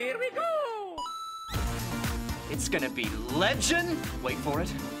It's gonna be legend. Wait for it.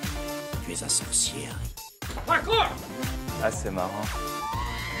 Tu es un sorcier, Harry. Encore. Ah, c'est marrant.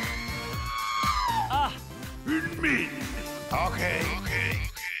 Ah, Une mine. Ok.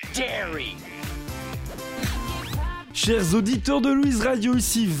 Jerry. Chers auditeurs de Louise Radio,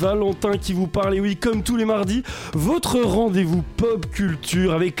 ici Valentin qui vous parle, et oui, comme tous les mardis, votre rendez-vous pop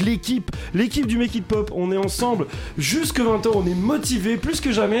culture avec l'équipe du Make It Pop. On est ensemble jusque 20h, on est motivés plus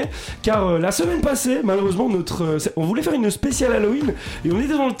que jamais, car la semaine passée, malheureusement, on voulait faire une spéciale Halloween, et on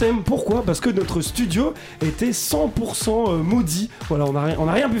était dans le thème. Pourquoi ? Parce que notre studio était 100% maudit. Voilà, on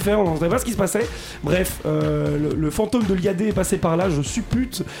n'a rien pu faire, on ne savait pas ce qui se passait. Bref, le fantôme de l'IAD est passé par là, je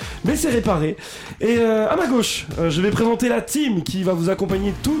suppute, mais c'est réparé. Et à ma gauche, je vais présenter la team qui va vous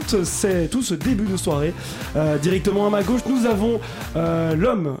accompagner tout ce début de soirée. Directement à ma gauche, nous avons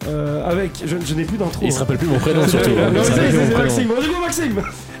l'homme avec... Je n'ai plus d'intro. Il se rappelle plus mon prénom surtout. C'est Maxime. Bonjour Maxime.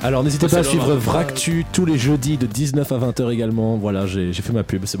 Alors n'hésitez pas à suivre Vractu tous les jeudis de 19 à 20h également. Voilà, j'ai fait ma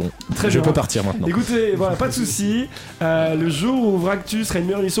pub, c'est bon. Très je bien. peux partir maintenant. Écoutez, voilà, pas de soucis. Le jour où Vractu sera une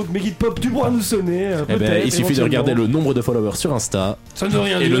meilleure émission que Make It Pop, tu pourras nous sonner. Il suffit de regarder le nombre de followers sur Insta. Ça ne veut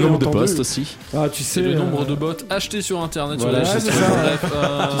rien et dire, le nombre de entendu. posts aussi. Ah, tu sais. Et le nombre de bots achetés sur internet. Voilà, sur c'est les ça. Bref,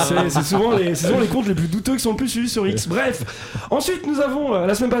 Tu sais, c'est souvent les comptes les plus douteux qui sont le plus suivis sur X. Bref, ensuite nous avons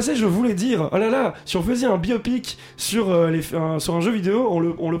la semaine passée, je voulais dire, oh là là, si on faisait un biopic sur un jeu vidéo,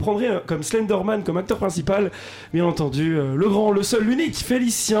 on le prendrait comme Slenderman comme acteur principal. Bien entendu, le grand, le seul, l'unique,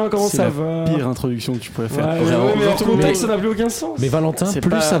 Félicien. Comment ça va ? Pire introduction que tu pourrais faire. Mais en contexte, ça n'a plus aucun sens. Mais Valentin, C'est plus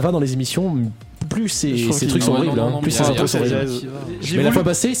pas- ça va dans les émissions, plus ces Je trouve trucs qu'il- sont non, horribles. non, non, Plus mais ces il y a intros sont rien horribles. qui va. Mais la fois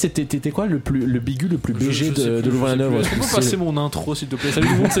passée, t'étais quoi le bigu le plus BG Je sais de plus, Louvain-la-Neuve? Est-ce qu'on peut passer mon intro s'il te plaît? Salut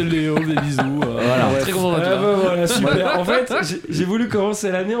tout le monde, c'est Léo, des bisous. Voilà. Très content d'être là. Voilà, super. En fait, j'ai voulu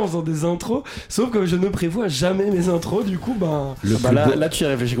commencer l'année en faisant des intros, sauf que je ne prévois jamais mes intros, du coup, Là, tu y as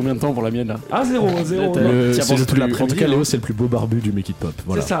réfléchi combien de temps pour la mienne là? Ah, zéro. T'as- non. T'y as C'est pensé le toute plus, en l'après-midi, tout cas, hein. Léo, c'est le plus beau barbu du Make It Pop.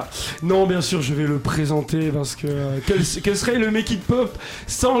 Voilà. C'est ça. Non, bien sûr, je vais le présenter parce que quel serait le Make It Pop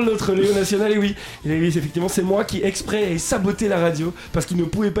sans notre Léo National? Et oui, effectivement, c'est moi qui exprès ai saboté la radio parce qu'il ne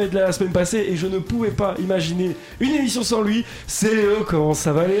pouvait pas être là la semaine passée et je ne pouvais pas imaginer une émission sans lui. C'est Léo. Comment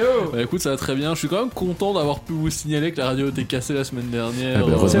ça va, Léo? Bah écoute, ça va très bien. Je suis quand même content d'avoir pu vous signaler que la radio était cassée la semaine dernière. Ah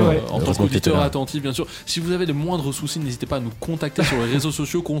bah, heureusement. C'est vrai. En tant Heureusement que qu'auditeur t'étais là. attentif, bien sûr. Si vous avez de moindres soucis, n'hésitez pas à nous contacter sur les réseaux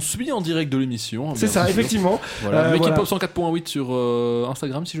sociaux qu'on suit en direct de l'émission. C'est bien ça, sûr. effectivement. Voilà. Make It Voilà. Pop 104.8 sur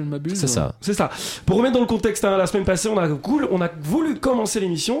Instagram, si je ne m'abuse. C'est ça. C'est ça. Pour remettre dans le contexte, la semaine passée, on a voulu commencer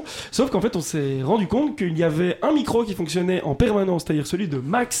l'émission, sauf qu'en fait, on s'est rendu compte qu'il y avait un micro qui fonctionnait en permanence, c'est-à-dire celui de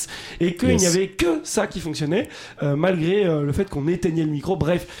Max, et qu'il n'y avait que ça qui fonctionnait, malgré le fait qu'on éteignait le micro.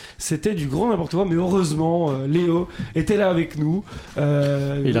 Bref, c'était du grand n'importe quoi, mais heureusement, Léo était là avec nous.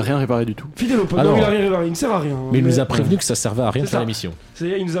 Il a rien réparé du tout. Fidèle au poste. Ah Non, non. il a rien réparé, il ne sert à rien. Mais il nous a prévenu que ça servait à rien de C'est faire ça. l'émission.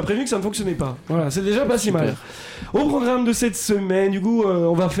 C'est-à-dire, il nous a prévenu que ça ne fonctionnait pas. Voilà, c'est déjà pas si Super. mal. Au programme de cette semaine, du coup,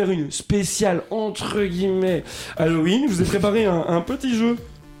 on va faire une spéciale entre guillemets Halloween. Je vous ai préparé un petit jeu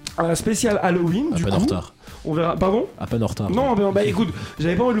spécial Halloween. À Du peine coup, en retard. on verra. Pardon? À peine en retard. Non, bah écoute,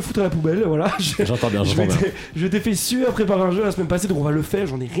 j'avais pas envie de le foutre à la poubelle. Voilà. J'entends bien, j'entends bien. Je t'ai fait suer à préparer un jeu la semaine passée, donc on va le faire.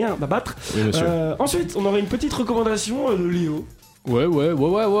 J'en ai rien à battre. Oui, monsieur. Ensuite, on aura une petite recommandation de Léo. Ouais,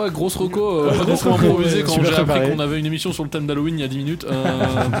 grosse reco. Pas Grosse trop reco, improvisé ouais, quand super j'ai appris préparé. qu'on avait une émission sur le thème d'Halloween il y a 10 minutes.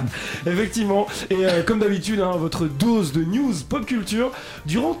 Effectivement, et comme d'habitude, votre dose de news pop culture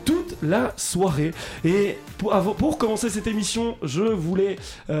durant toute la soirée. Et pour commencer cette émission, je voulais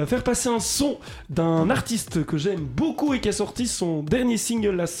faire passer un son d'un artiste que j'aime beaucoup et qui a sorti son dernier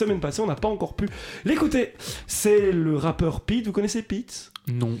single la semaine passée. On n'a pas encore pu l'écouter. C'est le rappeur Pete. Vous connaissez Pete?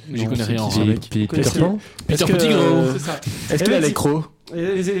 Non, j'y Non, connais c'est rien. qui, hein. mec Peter Qu'est-ce Pan. Peter Est-ce que- Pettigrew. C'est ça. Est-ce qu'il a l'écro?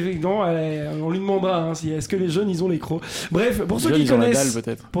 Non, on lui demandera est-ce que les jeunes ils ont les crocs. Bref, pour ceux qui Ils ont la connaissent, dalle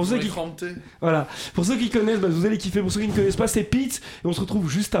peut-être. pour ceux qui voilà, pour ceux qui connaissent, vous allez kiffer. Pour ceux qui ne connaissent pas, c'est Pete et on se retrouve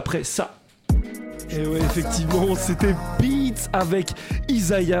juste après ça. Et ouais, effectivement, c'était Pete avec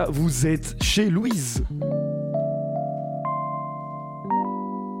Isaiah. Vous êtes chez Louise.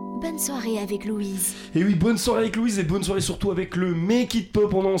 Bonne soirée avec Louise. Et oui, bonne soirée avec Louise et bonne soirée surtout avec le Make It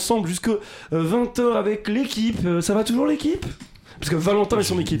Pop. On est ensemble jusqu'à 20h avec l'équipe. Ça va toujours l'équipe? Parce que Valentin et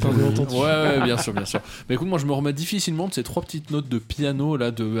son équipe, bien entendu. Ouais, bien sûr. Mais écoute, moi je me remets difficilement de ces 3 petites notes de piano là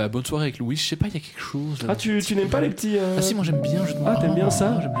de la bonne soirée avec Louis. Je sais pas, il y a quelque chose. Ah, tu n'aimes pas les petits. Ah si, moi j'aime bien. Ah, t'aimes bien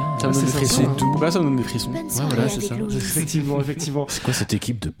ça? J'aime bien. Ça me donne c'est des frissons. sympa, hein. Pourquoi ça me donne des frissons? Bonne soirée voilà, c'est avec ça. Louise. Effectivement. C'est quoi cette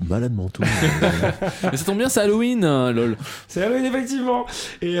équipe de malades mentaux? Mais ça tombe bien, c'est Halloween, lol. C'est Halloween, effectivement.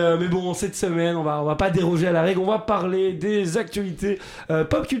 Et mais bon, cette semaine, on va pas déroger à la règle. On va parler des actualités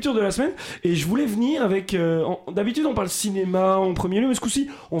pop culture de la semaine. Et je voulais venir avec. D'habitude, on parle cinéma, en premier lieu, mais ce coup-ci,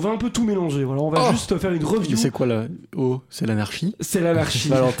 on va un peu tout mélanger. Voilà, on va juste faire une review. Mais c'est quoi là? Oh, c'est l'anarchie. C'est l'anarchie.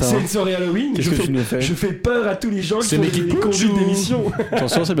 Valentin. C'est une soirée Halloween. Qu'est-ce que tu nous fais? Je fais peur à tous les gens qui C'est font l'équipe des conduites d'émission.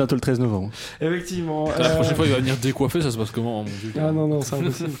 Attention, c'est bientôt le 13 novembre. Effectivement. La prochaine fois, il va venir décoiffer, ça se passe comment, mon dieu? Ah non, c'est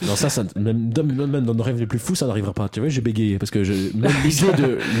impossible. Non, ça même dans nos rêves les plus fous, ça n'arrivera pas. Tu vois, j'ai bégayé parce que même l'idée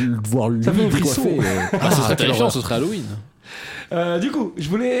de voir lui Ça fait un frisson. décoiffer. Ce serait quelle terrifiant, horreur. ce serait Halloween. Du coup, je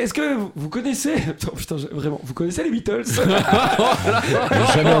voulais. Est-ce que vous connaissez. Oh, putain, vraiment, vous connaissez les Beatles?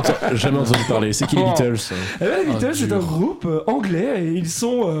 Jamais entendu parler. C'est qui les Beatles? Eh ben, les Beatles, c'est dur. un groupe anglais et ils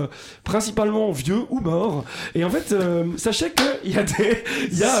sont principalement vieux ou morts. Et en fait, sachez qu'il y a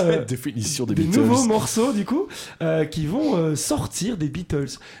Cette définition des des Beatles. nouveaux morceaux du coup qui vont sortir des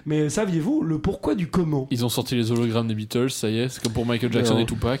Beatles. Mais saviez-vous le pourquoi du comment? Ils ont sorti les hologrammes des Beatles, ça y est, c'est comme pour Michael Jackson Non. et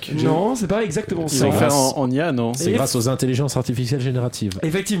Tupac. Non, c'est pas exactement Ils ça. vont faire en IA, non? C'est grâce aux intelligences artificielles génératives.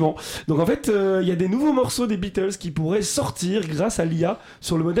 Effectivement. Donc en fait, il y a des nouveaux morceaux des Beatles qui pourraient sortir grâce à l'IA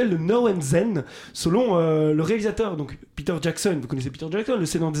sur le modèle de Now and Then, selon le réalisateur, donc Peter Jackson. Vous connaissez Peter Jackson, le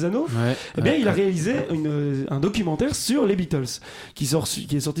Seigneur des Anneaux? Ouais. Eh bien, il a réalisé un documentaire sur les Beatles qui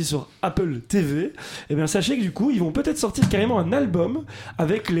est sorti sur Apple TV. Eh bien, sachez que du coup, ils vont peut-être sortir carrément un album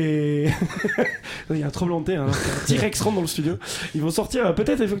avec les. Il y a un tremblement de terre, hein. Un T-Rex rentre dans le studio. Ils vont sortir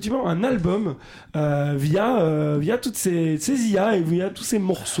peut-être effectivement un album via toutes ces IA et via tous ces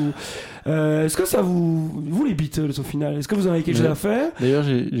morceaux. Est-ce que ça vous les Beatles au final, est-ce que vous en avez quelque chose à faire? D'ailleurs,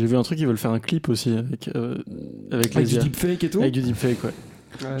 j'ai vu un truc, ils veulent faire un clip aussi avec Avec les du IA. deepfake et tout? Avec du deepfake, ouais.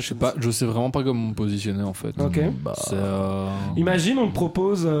 Ouais, Je sais vraiment pas comment me positionner en fait. Ok. C'est, Imagine, on te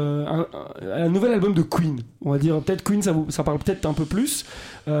propose un nouvel album de Queen. On va dire, peut-être Queen, ça parle peut-être un peu plus.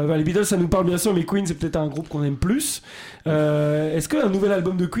 Les Beatles, ça nous parle bien sûr, mais Queen, c'est peut-être un groupe qu'on aime plus. Est-ce qu'un nouvel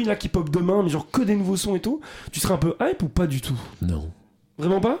album de Queen, là, qui pop demain, mais genre que des nouveaux sons et tout, tu serais un peu hype ou pas du tout? Non.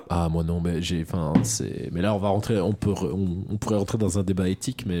 Vraiment pas? Ah moi non, mais mais là on va rentrer, on pourrait rentrer dans un débat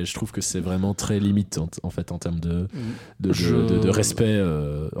éthique, mais je trouve que c'est vraiment très limite en fait en termes de respect.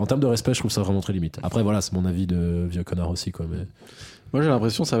 En termes de respect, je trouve ça vraiment très limite. Après voilà, c'est mon avis de vieux connard aussi quoi. Mais Moi, j'ai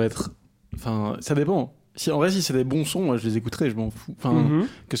l'impression que ça va être. Enfin, ça dépend. Si, en vrai, si c'est des bons sons, moi, je les écouterai, je m'en fous. Enfin,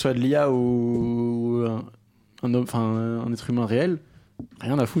 que ce soit de l'IA ou un être humain réel,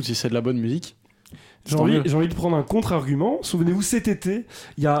 rien à foutre si c'est de la bonne musique. J'ai envie de prendre un contre-argument. Souvenez-vous, cet été,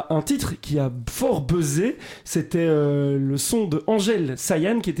 il y a un titre qui a fort buzzé. C'était le son de Angèle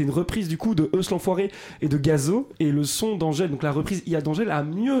Sayan, qui était une reprise du coup de Eus l'Enfoiré et de Gazo. Et le son d'Angèle, donc la reprise IA d'Angèle, a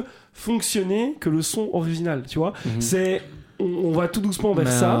mieux fonctionné que le son original. Tu vois, on va tout doucement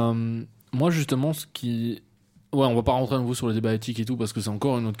vers ça. Moi, justement, ce qui. Ouais, on va pas rentrer à nouveau sur les débats éthiques et tout, parce que c'est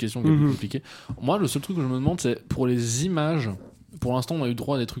encore une autre question qui est plus compliquée. Moi, le seul truc que je me demande, c'est pour les images. Pour l'instant, on a eu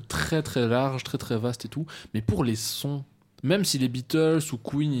droit à des trucs très très larges, très très vastes et tout. Mais pour les sons, même si les Beatles ou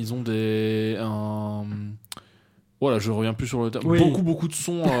Queen, ils ont voilà, je reviens plus sur le terme. Oui. Beaucoup de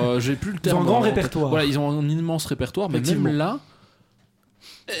sons. J'ai plus le Ils ont terme. un grand répertoire. Voilà, ils ont un immense répertoire. Mais même là,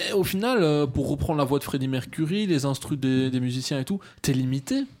 au final, pour reprendre la voix de Freddie Mercury, les instrus des musiciens et tout, t'es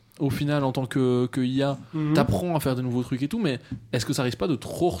limité. Au final, en tant que IA, t'apprends à faire de nouveaux trucs et tout, mais est-ce que ça risque pas de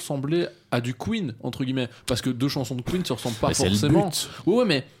trop ressembler à du Queen, entre guillemets? Parce que deux chansons de Queen se ressemblent pas forcément. Ouais,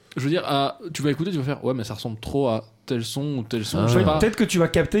 mais je veux dire, tu vas écouter, tu vas faire, ouais, mais ça ressemble trop à tel son ou tel son. Je sais pas. Peut-être que tu vas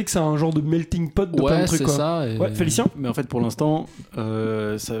capter que c'est un genre de melting pot de plein de trucs. Ouais, c'est ça. Et... Ouais, Félicien? Mais en fait, pour l'instant,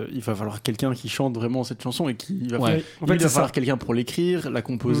 il va falloir quelqu'un qui chante vraiment cette chanson et qui va Ouais. En fait, il va falloir quelqu'un pour l'écrire, la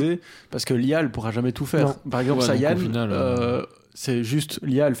composer, parce que l'IA, elle pourra jamais tout faire. Non. Par exemple, Ouais, Sayan, donc, au final, c'est juste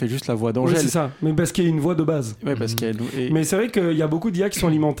l'IA, elle fait juste la voix d'Angèle. Ouais, c'est ça, mais parce qu'il y a une voix de base. Ouais, parce qu'elle. Mais c'est vrai qu'il y a beaucoup d'IA qui sont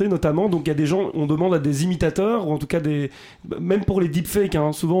alimentés, notamment, donc il y a des gens, on demande à des imitateurs, ou en tout cas même pour les deepfakes,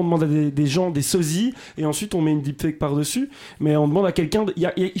 hein, souvent on demande à des gens, des sosies, et ensuite on met une deepfake par-dessus, mais on demande à quelqu'un,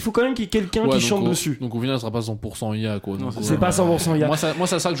 il faut quand même qu'il y ait quelqu'un qui chante dessus. Donc au final, ça sera pas 100% IA, quoi. Donc, C'est pas 100% IA. Moi,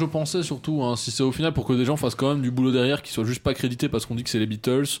 c'est ça que je pensais surtout, hein, si c'est au final pour que des gens fassent quand même du boulot derrière, qui soit juste pas crédité parce qu'on dit que c'est les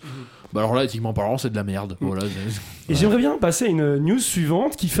Beatles. Bah alors là, éthiquement parlant, c'est de la merde. Voilà. Et j'aimerais bien passer à une news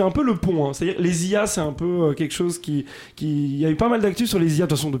suivante qui fait un peu le pont. Hein. C'est-à-dire, les IA, c'est un peu quelque chose qui. Il y a eu pas mal d'actu sur les IA, de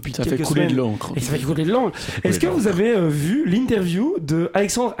toute façon, depuis quelques semaines. Ça fait couler de l'encre. Et ça fait couler de l'encre. Est-ce que vous avez vu l'interview de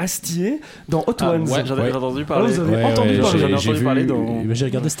Alexandre Astier dans Hot Ones? Ouais, j'en ai entendu parler. Alors, vous avez entendu parler. J'en ai entendu parler dans. J'ai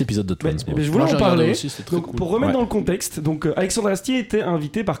regardé cet épisode de Twins. Je voulais en parler. Aussi, donc, cool. pour remettre dans le contexte, donc Alexandre Astier était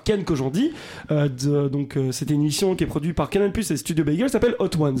invité par Ken Kojandi. C'était une émission qui est produite par Canal+ et Studio Bagel, s'appelle Hot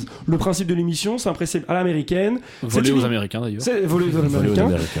Ones. Le principe de l'émission, c'est un principe à l'américaine. Volé aux Américains d'ailleurs. voler aux Américains.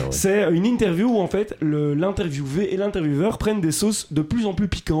 Ouais. C'est une interview où en fait l'interviewé et l'intervieweur prennent des sauces de plus en plus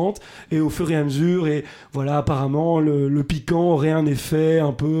piquantes et au fur et à mesure, et voilà, apparemment le piquant aurait un effet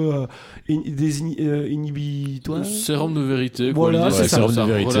un peu inhibitoire. Sérum de vérité. Voilà, c'est ça. Sérum de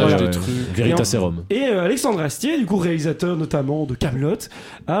vérité. Relâche Ouais. des trucs. Vérita sérum. Et Alexandre Astier, du coup réalisateur notamment de Camelot,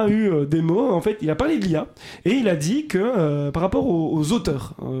 a eu des mots. En fait, il a parlé de l'IA et il a dit que par rapport aux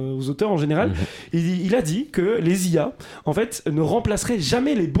auteurs en général, il a dit que les IA en fait ne remplaceraient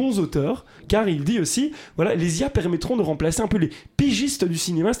jamais les bons auteurs, car il dit aussi, voilà, les IA permettront de remplacer un peu les pigistes du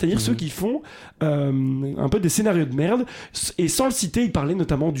cinéma, c'est-à-dire ceux qui font un peu des scénarios de merde. Et sans le citer, il parlait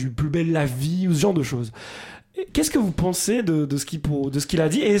notamment du Plus belle la vie ou ce genre de choses. Qu'est-ce que vous pensez de ce qu'il a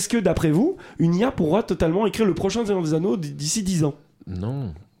dit, et est-ce que d'après vous, une IA pourra totalement écrire le prochain Seigneur des Anneaux d'ici 10 ans?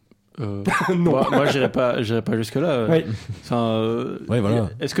 Non. Non. Moi, j'irais pas jusque-là. Ouais. Enfin, voilà.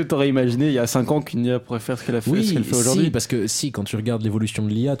 Est-ce que tu aurais imaginé il y a 5 ans qu'une IA pourrait faire ce qu'elle a fait, ce qu'elle fait aujourd'hui? Parce que quand tu regardes l'évolution de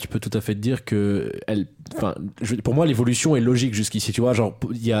l'IA, tu peux tout à fait te dire que pour moi, l'évolution est logique jusqu'ici. Tu vois, genre,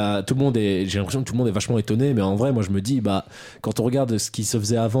 j'ai l'impression que tout le monde est vachement étonné, mais en vrai, moi, je me dis, quand on regarde ce qui se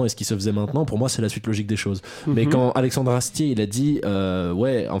faisait avant et ce qui se faisait maintenant, pour moi, c'est la suite logique des choses. Mais quand Alexandre Astier, il a dit,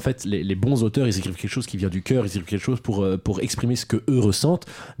 en fait, les bons auteurs, ils écrivent quelque chose qui vient du cœur, ils écrivent quelque chose pour exprimer ce que eux ressentent.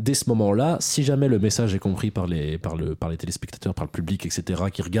 Dès ce moment-là, si jamais le message est compris par les téléspectateurs, par le public, etc.,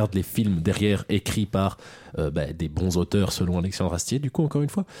 qui regardent les films derrière écrits par des bons auteurs selon Alexandre Astier, du coup, encore une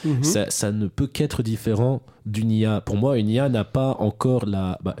fois, ça ne peut qu'être différent d'une IA. Pour moi, une IA n'a pas encore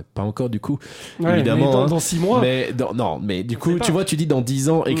pas encore du coup, évidemment. Dans 6 mois. Mais du coup, tu vois, tu dis dans 10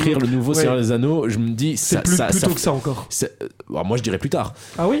 ans écrire le nouveau Seigneur des Anneaux, je me dis c'est plutôt que ça encore. Moi, je dirais plus tard.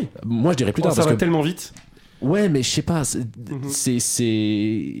 Ah oui. Moi, je dirais plus tard ça parce va que tellement vite. Ouais, mais je sais pas, c'est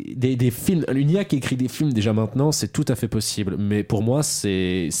des films, une IA qui écrit des films déjà maintenant, c'est tout à fait possible, mais pour moi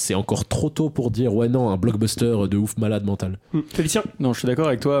c'est encore trop tôt pour dire ouais non, un blockbuster de ouf malade mental. Félicien? Non, je suis d'accord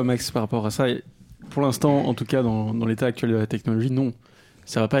avec toi, Max, par rapport à ça. Et pour l'instant, en tout cas dans l'état actuel de la technologie, non,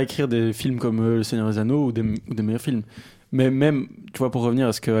 ça va pas écrire des films comme Le Seigneur des Anneaux ou des meilleurs films. Mais même, tu vois, pour revenir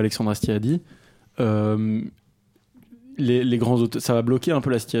à ce que Alexandre Astier a dit, les grands auteurs, ça va bloquer un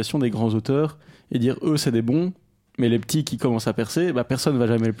peu la situation des grands auteurs et dire eux c'est des bons, mais les petits qui commencent à percer, personne va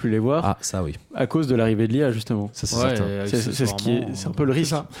jamais plus les voir. Ah ça oui. À cause de l'arrivée de l'IA justement. Ça c'est certain. C'est un peu le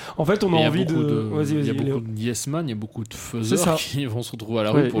risque. En fait, on a envie de. Il y a beaucoup de yes man, il y a beaucoup de faiseurs qui vont se retrouver à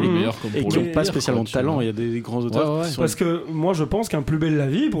la rue pour le meilleur comme et pour qui le n'ont pas spécialement de talent. Il y a des grands auteurs. Parce que moi je pense qu'un Plus belle la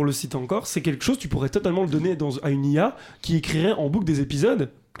vie, pour le citer encore, c'est quelque chose tu pourrais totalement le donner à une IA qui écrirait en boucle des épisodes.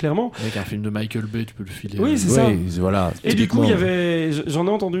 Clairement. Avec un film de Michael Bay, tu peux le filer. Oui, c'est ça. Voilà. Et du coup, j'en ai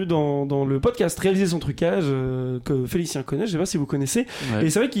entendu dans le podcast Réaliser son trucage que Félicien connaît, je sais pas si vous connaissez. Ouais. Et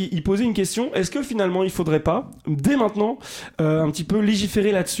c'est vrai qu'il posait une question, est-ce que finalement il faudrait pas, dès maintenant, un petit peu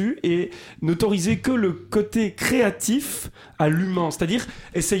légiférer là-dessus et n'autoriser que le côté créatif à l'humain, c'est-à-dire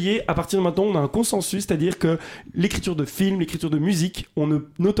essayer, à partir de maintenant, on a un consensus, c'est-à-dire que l'écriture de film, l'écriture de musique, on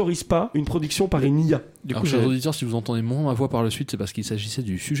n'autorise pas une production par une IA. Du coup, chers auditeurs, si vous entendez moins ma voix par la suite, c'est parce qu'il s'agissait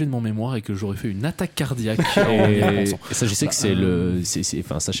du sujet de mon mémoire et que j'aurais fait une attaque cardiaque. Et sachez que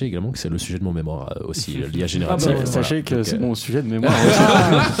sachez également que c'est le sujet de mon mémoire aussi, l'IA générative. Sachez que c'est mon sujet de mémoire.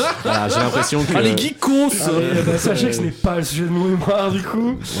 Voilà, j'ai l'impression que. Les geekos. Sachez que ce n'est pas le sujet de mon mémoire du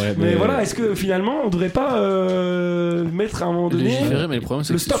coup. Ouais, mais voilà, est-ce que finalement on devrait pas mettre à un moment donné légiférer, mais le problème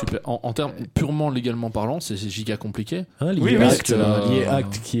c'est que c'est super. En termes purement légalement parlant, c'est giga compliqué. L'IA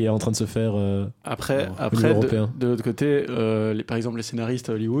Act qui est en train de se faire. Après, de l'autre côté, par exemple, les scénaristes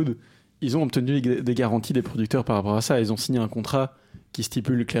à Hollywood, ils ont obtenu des garanties des producteurs par rapport à ça. Ils ont signé un contrat qui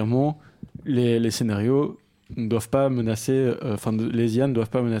stipule clairement les scénarios ne doivent pas menacer, les IA ne doivent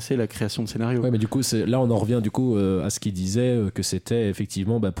pas menacer la création de scénarios. Ouais, mais du coup, là, on en revient du coup à ce qu'il disait que c'était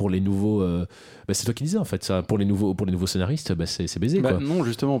effectivement pour les nouveaux. C'est toi qui disais en fait ça. Pour les nouveaux scénaristes, c'est baisé quoi. Non,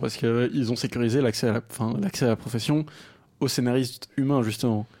 justement, parce qu'ils ont sécurisé l'accès à la profession aux scénaristes humains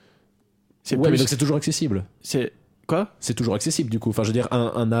justement. Mais donc c'est toujours accessible. Quoi ? C'est toujours accessible du coup. Enfin, je veux dire,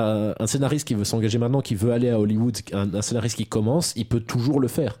 un scénariste qui veut s'engager maintenant, qui veut aller à Hollywood, un scénariste qui commence, il peut toujours le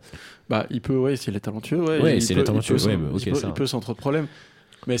faire. Il peut, s'il est talentueux. S'il est talentueux, il peut sans trop de problème.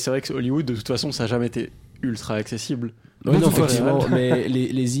 Mais c'est vrai que Hollywood, de toute façon, ça n'a jamais été ultra accessible. Oui, non, effectivement. Mais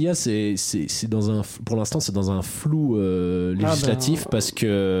les IA, pour l'instant, c'est dans un flou législatif parce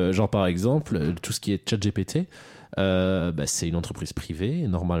que, genre par exemple, tout ce qui est ChatGPT. C'est une entreprise privée et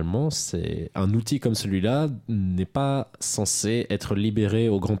normalement c'est un outil comme celui-là n'est pas censé être libéré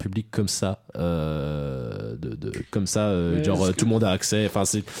au grand public comme ça tout le monde a accès,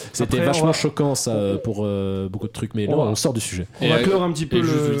 c'était vachement choquant ça pour beaucoup de trucs, mais là on sort du sujet. On va clore un petit peu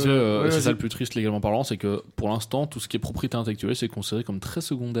c'est ça le plus triste légalement parlant, c'est que pour l'instant tout ce qui est propriété intellectuelle c'est considéré comme très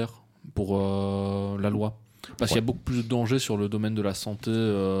secondaire pour la loi. parce qu'il y a beaucoup plus de dangers sur le domaine de la santé,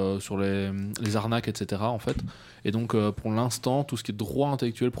 sur les arnaques, etc. en fait. Et donc pour l'instant, tout ce qui est droit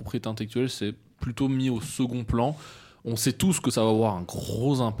intellectuel, propriété intellectuelle, c'est plutôt mis au second plan. On sait tous que ça va avoir un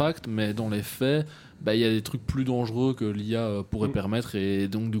gros impact, mais dans les faits, il y a des trucs plus dangereux que l'IA pourrait permettre, et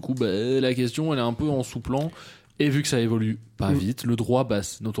donc du coup la question elle est un peu en sous-plan. Et vu que ça évolue pas vite, le droit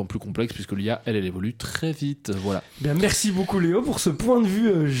c'est d'autant plus complexe puisque l'IA elle évolue très vite. Voilà. Bien, merci beaucoup Léo pour ce point de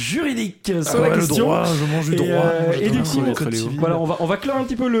vue juridique sur la question. Le droit, je mange du droit. Et du coup, voilà, on va clore un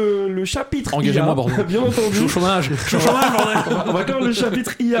petit peu le chapitre. Engagez-moi, IA, bordel. bien entendu. Chômage, bordel. On va clore le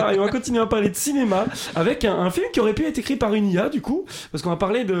chapitre IA et on va continuer à parler de cinéma avec un film qui aurait pu être écrit par une IA du coup, parce qu'on va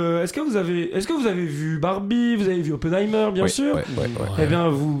parler de. Est-ce que vous avez vu Barbie, vous avez vu Oppenheimer, bien sûr. Ouais. Eh bien,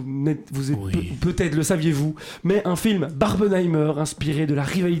 vous êtes peut-être le saviez-vous, mais un film Barbenheimer inspiré de la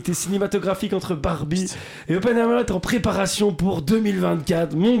rivalité cinématographique entre Barbie et Oppenheimer est en préparation pour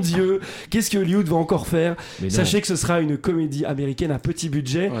 2024. Mon Dieu, qu'est-ce que Hollywood va encore faire? Sachez que ce sera une comédie américaine à petit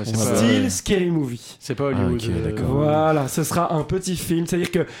budget, style Scary Movie. C'est pas Hollywood. D'accord. Voilà, ce sera un petit film.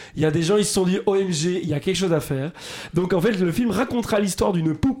 C'est-à-dire qu'il y a des gens, ils se sont dit OMG, il y a quelque chose à faire. Donc en fait, le film racontera l'histoire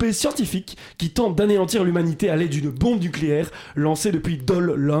d'une poupée scientifique qui tente d'anéantir l'humanité à l'aide d'une bombe nucléaire lancée depuis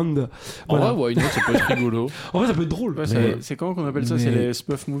Doll Land. Voilà. Ouais, ça peut être rigolo. En fait, ça peut être drôle. Ouais, c'est comment qu'on appelle ça? C'est les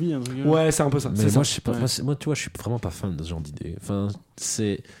spuff movies, un truc. Ouais, c'est un peu ça. Mais moi, je sais pas. Moi, tu vois, je suis vraiment pas fan de ce genre d'idée. Enfin,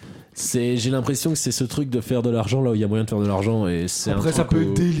 j'ai l'impression que c'est ce truc de faire de l'argent là où il y a moyen de faire de l'argent, et c'est après ça peut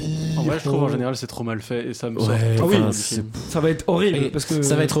être délire. En vrai, je trouve en général c'est trop mal fait et ça me sort. Ça va être horrible parce que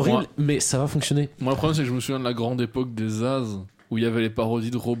ça va être horrible, mais ça va fonctionner. Moi, le problème c'est que je me souviens de la grande époque des As où il y avait les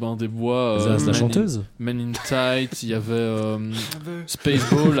parodies de Robin des Bois, la chanteuse, Men in Tight, il y avait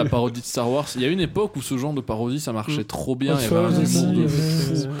Spaceball, la parodie de Star Wars. Il y a une époque où ce genre de parodie ça marchait trop bien. Il y avait un humour de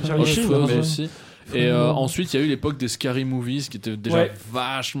fou. Hot aussi. Et ensuite il y a eu l'époque des Scary Movies qui était déjà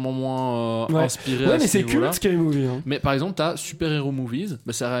vachement moins inspiré à mais ce c'est niveau-là. culte Scary Movie hein. Mais par exemple t'as Super Hero Movies,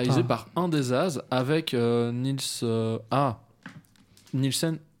 c'est réalisé par un des As avec Nielsen.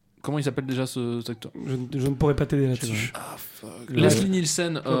 Comment il s'appelle déjà cet acteur? Je ne pourrais pas t'aider là-dessus. Leslie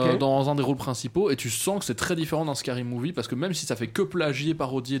Nielsen dans un des rôles principaux, et tu sens que c'est très différent d'un Scary Movie parce que même si ça fait que plagier,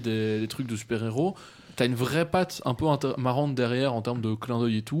 parodier des trucs de super-héros, t'as une vraie patte un peu marrante derrière en termes de clin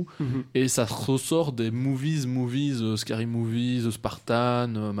d'œil et tout, et ça ressort des movies, Scary Movies,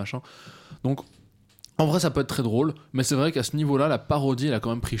 Spartan, machin. Donc en vrai, ça peut être très drôle, mais c'est vrai qu'à ce niveau-là, la parodie, elle a quand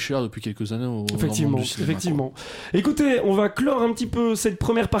même pris cher depuis quelques années dans le monde du cinéma. Effectivement. Écoutez, on va clore un petit peu cette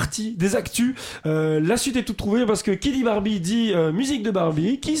première partie des actus. La suite est toute trouvée parce que qui dit Barbie dit musique de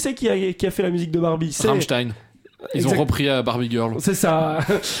Barbie. Qui c'est qui a fait la musique de Barbie? C'est Rammstein. Ils ont repris Barbie Girl. C'est ça.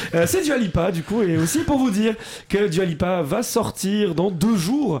 C'est Dua Lipa du coup, et aussi pour vous dire que Dua Lipa va sortir dans 2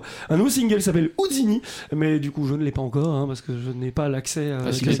 jours un nouveau single qui s'appelle Houdini, mais du coup je ne l'ai pas encore parce que je n'ai pas l'accès à...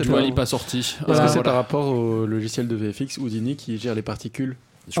 Parce que c'est Dua Lipa sorti. Est-ce que c'est par rapport au logiciel de VFX Houdini qui gère les particules?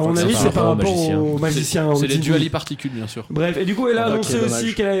 À mon avis, c'est par rapport aux magiciens. C'est les Dua Lipa particules, bien sûr. Bref, et du coup, elle a annoncé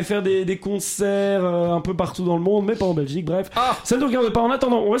aussi qu'elle allait faire des concerts un peu partout dans le monde, mais pas en Belgique. Bref, ça ne nous regarde pas. En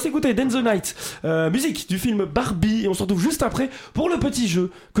attendant, on va s'écouter Dance the Night, musique du film Barbie, et on se retrouve juste après pour le petit jeu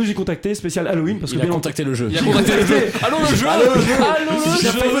que j'ai contacté, spécial Halloween. Parce il a contacté le jeu. Il a contacté le jeu. Allô le jeu.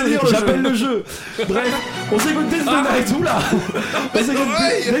 J'appelle le jeu. Bref, on s'écoute Dance the Night. Oula, on s'écoute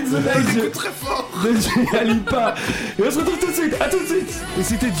Dance the Night. Très fort. De Dua Lipa. Et on se retrouve tout de suite. À tout de suite. Et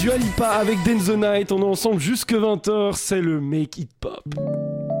c'était Dua Lipa avec Dance the Night. On est ensemble jusque 20h. C'est le Make It Pop.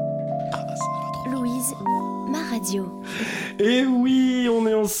 Louise, ma radio. Et oui, on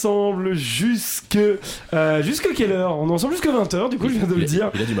est ensemble jusque quelle heure? On est ensemble jusque 20h, du coup je viens de le dire.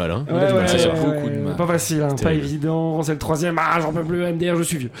 Il a du mal, hein. Beaucoup de mal. Pas facile, hein, pas évident. C'est le 3ème. J'en peux plus, MDR, je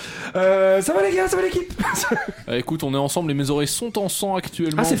suis vieux. Ça va les gars, ça va l'équipe? Écoute, on est ensemble et mes oreilles sont en sang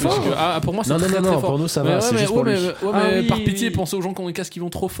actuellement. C'est fort. Pour moi c'est très très fort. Pour nous ça va, c'est juste pour lui. Mais par pitié, pensez aux gens qui ont des casques qui vont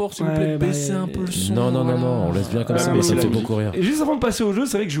trop fort, s'il vous plaît, baissez un peu le son. Non, on laisse bien comme ça, mais ça me fait beaucoup rire. Et juste avant de passer au jeu,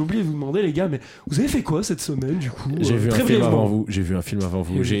 c'est vrai que j'ai oublié de vous demander les gars, mais vous avez fait quoi cette semaine du coup? J'ai vu un film avant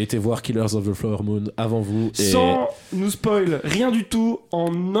vous. J'ai été voir Killers of the Flower Moon avant vous. Sans nous spoil rien du tout,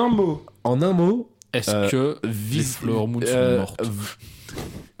 en un mot. En un mot, est-ce que les Flower Moon sont mortes?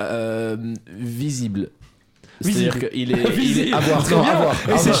 Visible. C'est-à-dire qu'il est à voir.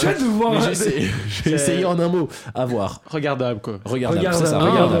 Et c'est chouette de voir. J'ai essayé en un mot. À voir. Regardable, quoi. Regardable, c'est ça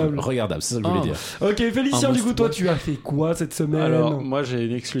que je voulais dire. Ok, Félicien, du coup, toi, tu as fait quoi cette semaine? Alors, moi, j'ai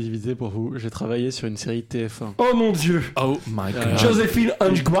une exclusivité pour vous. J'ai travaillé sur une série TF1. Oh mon dieu. Oh my god. Joséphine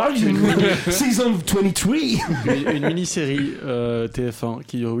Angeguard, Season 23. Une mini-série TF1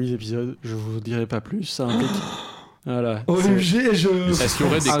 qui dure 8 épisodes. Je vous dirai pas plus. Ça implique Voilà. OMG, Est-ce qu'il y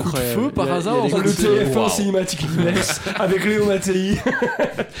aurait des coups de feu par hasard? il y a des le coups de feu. TF1 Cinematic Universe avec Léo Mattei,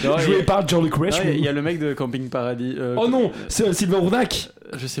 joué par Jean-Luc Reichmann. Il y a le mec de Camping Paradis. Oh non, c'est Sylvain Ournac.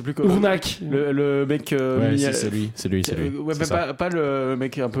 Je sais plus comment. Ournac. Le mec. Ouais, c'est lui. Ouais, mais pas le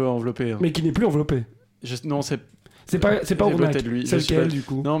mec un peu enveloppé. Hein. Mais qui n'est plus enveloppé. Non, c'est pas Ournac. peut-être lui. C'est Je sais lequel pas. du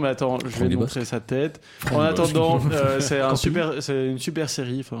coup? Non, mais attends, je vais te montrer sa tête. En attendant, c'est une super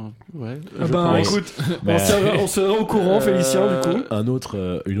série. Enfin, ouais. Ah ben écoute, on sera au courant, Félicien, du coup.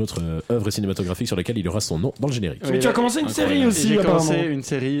 Une autre œuvre cinématographique sur laquelle il aura son nom dans le générique. Mais tu as commencé une série aussi, J'ai apparemment. commencé une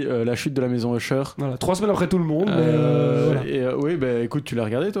série, La chute de la maison Usher. Voilà, 3 semaines après tout le monde. Voilà. Oui, bah écoute, tu l'as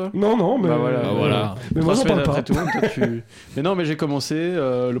regardé toi? Non, mais. Bah voilà. Mais moi, j'en parle pas. Après tout le monde, toi, Mais non, mais j'ai commencé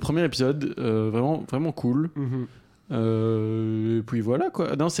le premier épisode, vraiment cool. Et puis voilà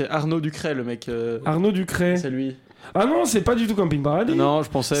quoi. Non, c'est Arnaud Ducret le mec. Arnaud Ducret. C'est lui. Ah non, c'est pas du tout Camping Paradis. Non, je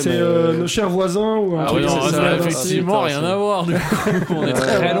pensais. C'est nos chers voisins ou un Ah truc oui, non, comme ça, effectivement, rien à voir. Du coup, on est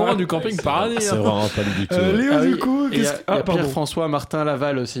très loin du camping paradis. C'est vraiment pas du tout. Léo, du coup, il y a pardon. Pierre-François Martin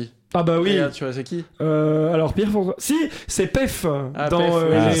Laval aussi. Ah bah oui. Tu vois, c'est qui? Alors Pierre-François. Si, c'est Pef dans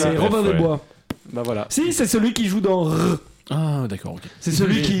Pef, les Robin des Bois. Bah voilà. Si, c'est celui qui joue dans Ah, d'accord, ok. C'est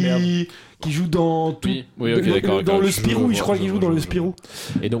celui qui joue dans tout. Oui, ok, d'accord. Dans le Spirou, je crois qu'il joue dans le Spirou.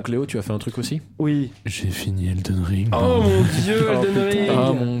 Et donc Léo, tu as fait un truc aussi? Oui. J'ai fini Elden Ring. Oh mon dieu, Elden Ring.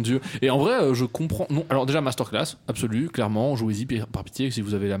 Ah mon dieu. Et en vrai, je comprends. Non, alors déjà, masterclass, absolu, clairement. Jouez-y par pitié si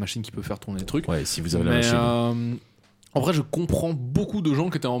vous avez la machine qui peut faire tourner les trucs. Ouais, si vous avez la machine. En vrai, je comprends beaucoup de gens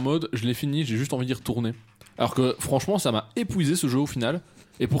qui étaient en mode je l'ai fini, j'ai juste envie d'y retourner. Alors que franchement, ça m'a épuisé ce jeu au final.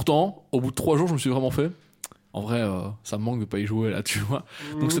 Et pourtant, au bout de 3 jours, je me suis vraiment fait. En vrai, ça me manque de pas y jouer là, tu vois.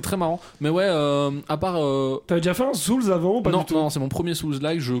 Donc c'est très marrant. Mais ouais, à part. T'avais déjà fait un Souls avant ou pas du tout? Non, c'est mon premier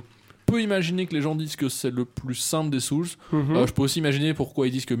Souls-like. Je peux imaginer que les gens disent que c'est le plus simple des Souls. Je peux aussi imaginer pourquoi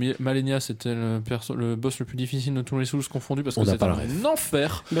ils disent que Malenia c'était le boss le plus difficile de tous les Souls confondus parce que c'est un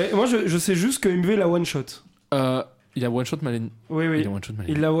enfer. Mais moi je sais juste que MV l'a one shot. Il a one shot Malenia. Oui.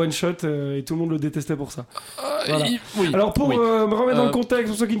 Il l'a one shot et tout le monde le détestait pour ça. Voilà. Alors pour me remettre dans le contexte,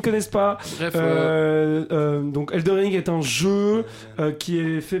 pour ceux qui ne connaissent pas, bref, donc Elden Ring est un jeu qui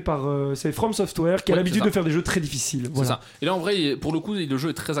est fait par c'est From Software qui a l'habitude de faire des jeux très difficiles. Voilà. C'est ça. Et là en vrai, pour le coup, le jeu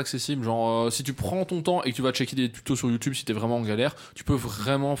est très accessible. Genre, si tu prends ton temps et que tu vas checker des tutos sur YouTube, si t'es vraiment en galère, tu peux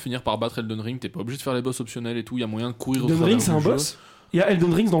vraiment finir par battre Elden Ring. T'es pas obligé de faire les boss optionnels et tout. Il y a moyen de courir. Elden Ring, c'est un boss. Il y a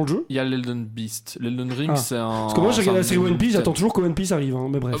Elden Ring dans le jeu. Il y a l'Elden Beast. L'Elden Ring, c'est un. Parce que moi, j'ai regardé la série One Piece, j'attends toujours que One Piece arrive. Hein,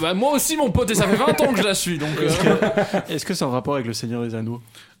 mais bref. Bah, moi aussi, mon pote, et ça fait 20 ans que je la suis. Donc, Est-ce que c'est en rapport avec le Seigneur des Anneaux?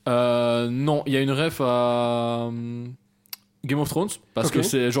 Non, il y a une ref à Game of Thrones, parce que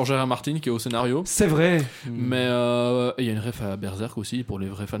c'est George R. R. Martin qui est au scénario. C'est vrai. Mais il y a une ref à Berserk aussi, pour les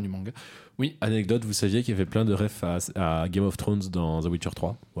vrais fans du manga. Oui. Anecdote, vous saviez qu'il y avait plein de refs à Game of Thrones dans The Witcher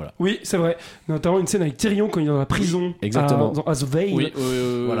 3. Voilà. Oui, c'est vrai. Notamment une scène avec Tyrion quand il est dans la prison. Exactement. À The Vale. Oui,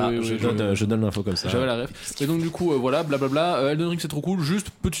 voilà, je donne l'info comme ça. J'avais la ref. Et donc, du coup, voilà, blablabla. Elden Ring, c'est trop cool.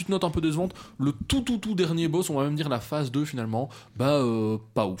 Juste, petite note un peu décevante. Le tout dernier boss, on va même dire la phase 2 finalement, pas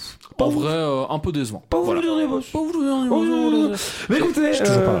ouf. En vrai, un peu décevant. Pas ouf le dernier boss. Mais écoutez,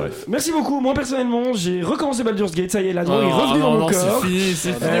 merci beaucoup. Moi, personnellement, j'ai recommencé Baldur's Gate. Ça y est, la drogue est revenue dans mon corps.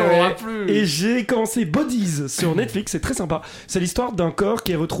 C'est fini, on l'aura plus. Et j'ai commencé Bodies sur Netflix, c'est très sympa. C'est l'histoire d'un corps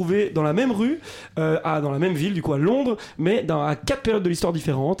qui est retrouvé dans la même rue, dans la même ville, du coup à Londres, mais à 4 périodes de l'histoire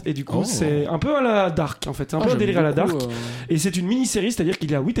différentes. Et du coup, c'est un peu à la Dark en fait. C'est un peu un délire à la Dark. Et c'est une mini-série, c'est-à-dire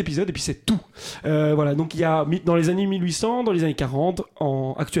qu'il y a 8 épisodes et puis c'est tout. Voilà, donc il y a dans les années 1800, dans les années 40,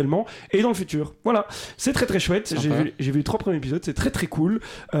 actuellement, et dans le futur. Voilà, c'est très très chouette. J'ai vu les 3 premiers épisodes, c'est très très cool.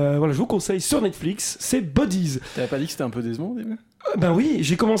 Voilà, je vous conseille sur Netflix, c'est Bodies. T'avais pas dit que c'était un peu décevant au début? Ben oui,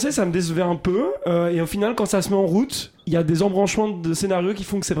 j'ai commencé, ça me décevait un peu, et au final, quand ça se met en route, il y a des embranchements de scénarios qui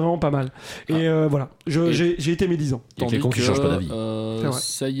font que c'est vraiment pas mal. Et voilà, j'ai été médisant. Il y a quelqu'un qui change pas d'avis.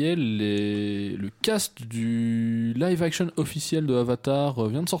 Ça y est, le cast du live action officiel de Avatar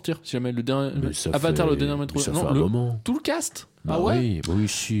vient de sortir. Si jamais le dernier Avatar, le dernier métro. Ça fait un moment. Tout le cast. Ah ouais. Oui,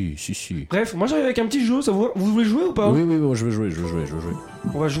 si. Bref, moi j'arrive avec un petit jeu. Ça vous voulez jouer ou pas? Oui, moi je veux jouer.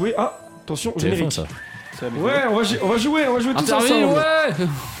 On va jouer. Ah, attention, générique. Ça. Ouais, on va jouer tous ensemble. Ouais.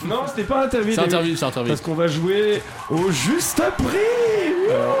 Non, c'était pas Interville. C'est Interville. Parce qu'on va jouer au juste prix.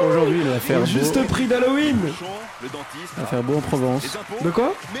 Alors aujourd'hui, il va faire au juste prix d'Halloween. Il va faire beau en Provence. De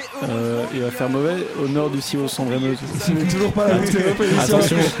quoi? Il va faire mauvais au nord du Sio sans Vremeuse. Ce n'est toujours pas la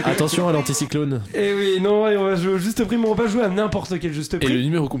Attention à l'anticyclone. Et oui, non, on va jouer au juste prix, mais on va jouer à n'importe quel juste prix. Et le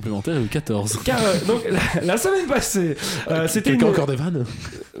numéro complémentaire est le 14. Car donc la semaine passée, c'était encore des vannes?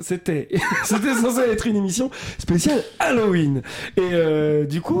 c'était censé être une émission spéciale Halloween. Et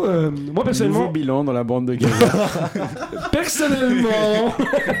du coup, moi personnellement... Nouveau bilan dans la bande de Gaza.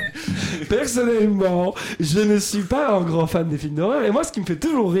 Personnellement, je ne suis pas un grand fan des films d'horreur. Et moi, ce qui me fait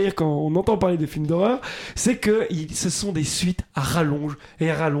toujours rire quand on entend parler des films d'horreur, c'est que ce sont des suites à rallonge et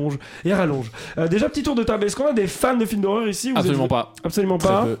à rallonge et à rallonge. Déjà, petit tour de table. Est-ce qu'on a des fans de films d'horreur ici? Absolument pas. Absolument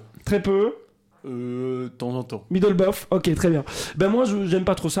pas. Très peu. De temps en temps. Middle buff, ok, très bien. Ben moi, j'aime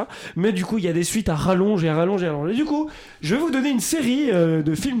pas trop ça, mais du coup, il y a des suites à rallonge et à rallonge et à rallonge. Et du coup, je vais vous donner une série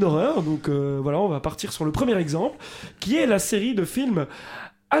de films d'horreur. Donc voilà, on va partir sur le premier exemple, qui est la série de films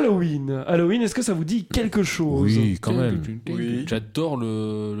Halloween. Halloween, est-ce que ça vous dit quelque chose? Oui, quand même. Oui. J'adore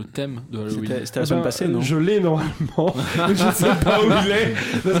le thème de Halloween. C'était la semaine passée, non? Je l'ai normalement, mais je sais pas où il est.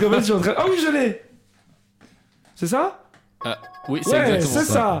 Parce qu'en fait, je suis en train... Ah oui, je l'ai. C'est ça? Oui, c'est ouais, exactement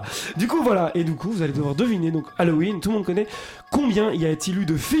c'est ça. Du coup, voilà. Et du coup, vous allez devoir deviner. Donc, Halloween, tout le monde connaît. Combien y a-t-il eu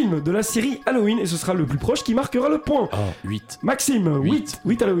de films de la série Halloween? Et ce sera le plus proche qui marquera le point. 8. Maxime,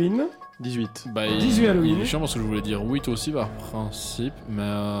 8 Halloween. 18. 18 Halloween. Il est chiant parce que je voulais dire 8 aussi par principe, mais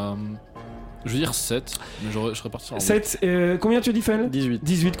je veux dire 7, mais je serais parti sur 7, combien tu as dit, Fel?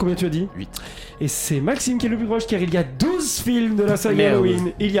 18, combien tu as dit? 8. Et c'est Maxime qui est le plus proche car il y a 12 films de la saga Merde.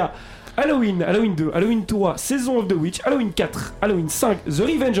 Halloween. Il y a Halloween, Halloween 2, Halloween 3, Saison of the Witch, Halloween 4, Halloween 5, The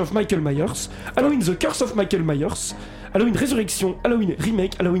Revenge of Michael Myers, Halloween The Curse of Michael Myers, Halloween Résurrection, Halloween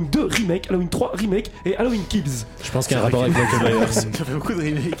Remake, Halloween 2 Remake, Halloween 3 Remake et Halloween Kids. Je pense qu'il y a un rapport avec Michael Myers. Ça fait beaucoup de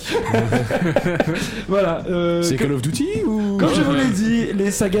remakes. Voilà. C'est Call of Duty ou... Comme je vous l'ai dit,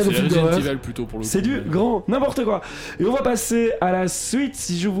 les sagas de C'est films Resident d'horreur, Evil plutôt pour le c'est coup, du mais- grand n'importe quoi. Et on va passer à la suite.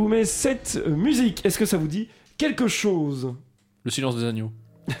 Si je vous mets cette musique, est-ce que ça vous dit quelque chose? Le silence des agneaux.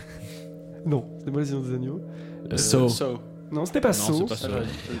 Non, c'était pas le Silence des agneaux. So. Non, c'était pas Non, ça. c'est pas ça.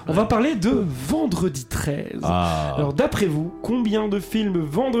 On va parler de Vendredi 13. Ah. Alors d'après vous, combien de films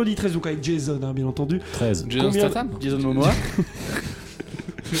Vendredi 13, donc avec Jason, hein, bien entendu? 13. Jason Combien- Statham. Jason Momoa.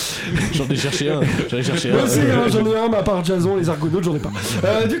 J'en ai cherché un. Moi aussi, hein, j'en ai un, mais à part Jason, les Argonautes, j'en ai pas.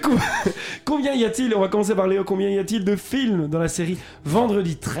 Du coup, combien y a-t-il, on va commencer par Léo, combien y a-t-il de films dans la série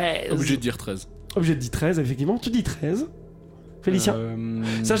Vendredi 13? Obligé de dire 13. Obligé de dire 13, effectivement. Tu dis 13. Félicien.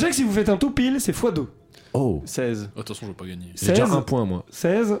 Sachez que si vous faites un tout pile, c'est x2. Oh. 16. Attention, je vais pas gagner. J'ai déjà 16. un point, moi.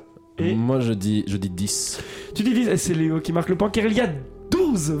 16. Et Moi, je dis 10. tu dis 10, et c'est Léo qui marque le point, car il y a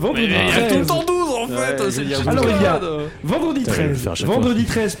 12 Vendredi Mais il y a 13. tout le temps 12 en fait. Ouais, C'est il y a une Alors, il y a code. Vendredi Putain, je vais le 13, faire à chaque Vendredi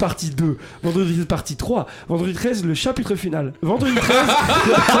 13 partie 2, Vendredi 13 partie 3, Vendredi 13 le chapitre final, Vendredi 13,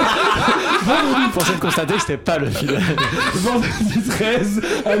 Force est de constater que c'était pas le final. Vendredi 13,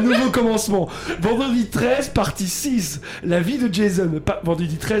 un nouveau commencement, Vendredi 13 partie 6, la vie de Jason,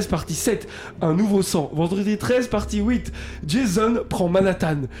 Vendredi 13 partie 7, un nouveau sang, Vendredi 13 partie 8, Jason prend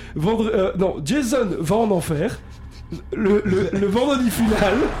Manhattan, Jason va en enfer, le vendredi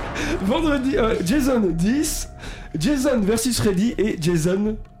final, Jason 10, Jason versus Freddy et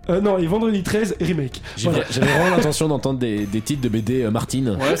Jason... et vendredi 13 remake. Voilà. J'avais vraiment l'intention d'entendre des titres de BD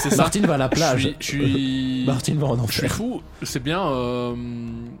Martine. Ouais, c'est ça. Martine va à la plage. Je suis. Martine va en Je suis enfer. fou. C'est bien.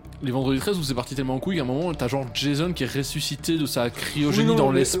 Les vendredis 13 où c'est parti tellement en couille qu'à un moment t'as genre Jason qui est ressuscité de sa cryogénie Oui, non,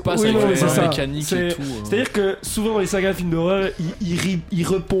 dans mais- l'espace oui, avec non, mais c'est la ça. mécanique et tout. C'est-à-dire que souvent dans les sagas de films d'horreur, ils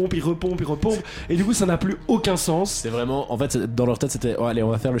repompent, et du coup ça n'a plus aucun sens. C'est vraiment, en fait, dans leur tête, c'était, oh, allez, on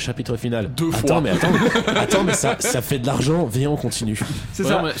va faire le chapitre final. Deux Attends, fois. attends, mais ça fait de l'argent, viens, on continue. C'est Ouais,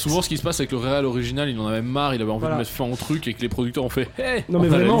 ça. mais souvent ce qui se passe avec le réal original, il en avait marre, il avait envie Voilà. de mettre fin au truc et que les producteurs ont fait hey, Non mais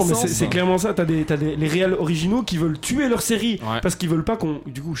on a la vraiment, mais licence. c'est clairement ça. T'as les réals originaux qui veulent tuer leur série Ouais. parce qu'ils veulent pas qu'on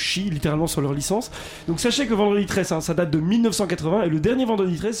du coup chie littéralement sur leur licence. Donc sachez que Vendredi 13, ça date de 1980 et le dernier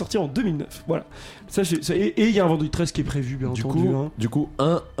Vendredi 13 sorti en 2009. Voilà. Et il y a un Vendredi 13 qui est prévu bien entendu. Hein. Du coup,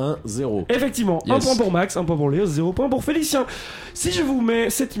 1-1-0. Effectivement, Yes. un point pour Max, un point pour Léo, 0 point pour Félicien. Si je vous mets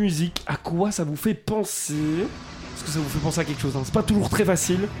cette musique, à quoi ça vous fait penser? Est-ce que ça vous fait penser à quelque chose, hein? C'est pas toujours très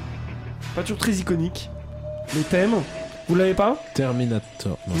facile, pas toujours très iconique. Les thèmes, vous l'avez pas?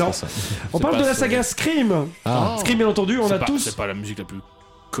 Terminator. Non. c'est pas ça. On C'est parle pas de la ça. saga Scream. Ah. Scream bien entendu, on C'est a pas- tous... C'est pas la musique la plus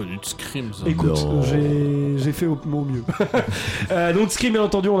connue de Scream ça. Écoute, Non. j'ai fait mon mieux. Donc Scream bien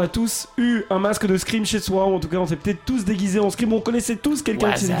entendu, on a tous eu un masque de Scream chez soi, ou en tout cas on s'est peut-être tous déguisés en Scream, on connaissait tous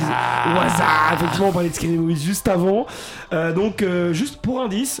quelqu'un qui s'est déguisé. Waza. Effectivement, on parlait de Scream Movies juste avant. Donc juste pour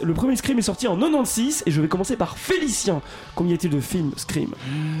indice, le premier Scream est sorti en 96 et je vais commencer par Félicien. Combien y a-t-il de films Scream?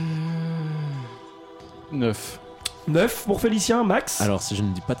 9. 9 pour Félicien, Max. Alors, si je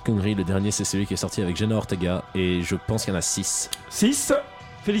ne dis pas de conneries, le dernier, c'est celui qui est sorti avec Jenna Ortega, et je pense qu'il y en a 6. 6.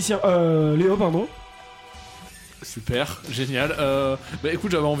 Félicien, Léo, pardon. Super, génial. Bah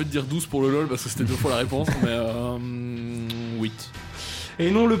écoute, j'avais envie de dire 12 pour le LOL parce que c'était 2 fois la réponse, mais 8. Et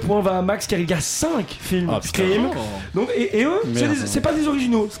non, le point va à Max car il y a 5 films Scream. Donc, et eux, c'est pas des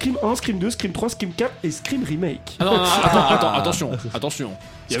originaux. Scream 1, Scream 2, Scream 3, Scream 4 et Scream Remake. Ah non, attention.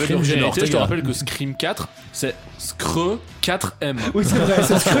 Il y avait de l'originalité, je te rappelle que Scream 4, c'est Scre 4M. Oui, c'est vrai,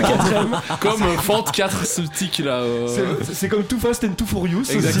 c'est Scre 4M. Comme Fant 4 Celtic là. C'est comme Too Fast and Too Furious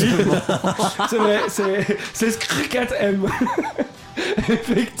aussi. C'est vrai, c'est Scre 4M.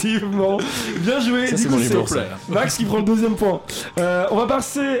 Effectivement. Bien joué. Ça, du c'est coup, mon humour, ça. Max qui prend le deuxième point. On va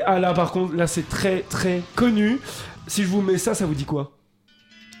passer à là, par contre, là c'est très très connu. Si je vous mets ça, ça vous dit quoi?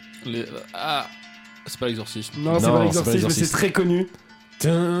 C'est pas l'exorcisme. Non, c'est pas l'exorcisme, mais c'est très connu.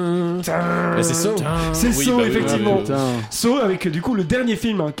 Mais c'est Saw. C'est Saw, effectivement. Putain. Saw avec du coup le dernier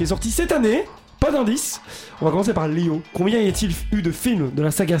film qui est sorti cette année. Pas d'indice. On va commencer par Léo. Combien y a-t-il eu de films de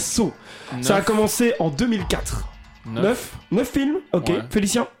la saga Saw? Ça a commencé en 2004. 9 films. Ok. Ouais.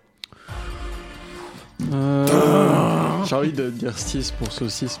 Félicien. J'ai envie de dire 6 pour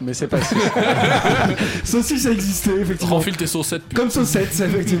saucisse, mais c'est pas 6. Saucisse a existé, effectivement. Renfile tes saucettes. Comme saucette,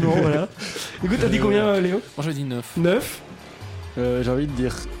 effectivement, voilà. Écoute, t'as dit combien, Léo? Moi j'avais dit 9. 9. J'ai envie de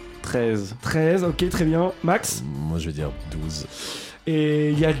dire 13. 13, ok, très bien. Max? Moi je vais dire 12. Et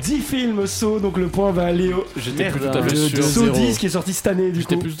il y a 10 films Saw, donc le point va à Léo. J'étais plus tout à fait sûr. Saw 10 qui est sorti cette année, du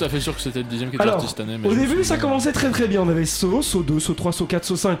J'étais coup. plus tout à fait sûr que c'était le deuxième qui était Alors, sorti cette année. Mais au je me début, suis ça dit, commençait très très bien. On avait Saw, Saw 2, Saw 3, Saw 4,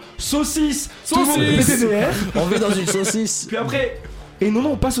 Saw 5, Saw 6. Tout le monde Saucisse. mettait des R. On vit dans une saucisse. Puis après, et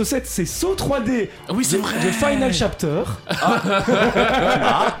non, pas Saw 7, c'est Saw 3D. oui, c'est vrai. The Final Chapter.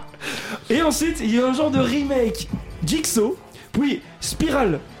 Et ensuite, il y a un genre de remake Jigsaw, puis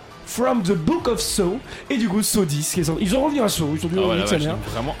Spiral from the Book of Saw, et du coup Saw 10 qui est sorti. Ils ont revenu à Saw, ils ont dû Ah ouais, revenir la de sa vache, mère.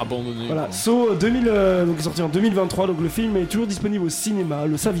 j'ai vraiment abandonné. Voilà, quoi. Saw 2000, donc est sorti en 2023, donc le film est toujours disponible au cinéma,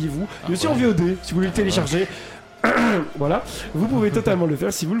 le saviez-vous. Il est aussi en VOD, si vous voulez le télécharger. Voilà, vous pouvez totalement le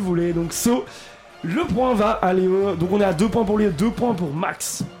faire si vous le voulez. Donc Saw, le point va à Léo, donc on est à 2 points pour Léo, 2 points pour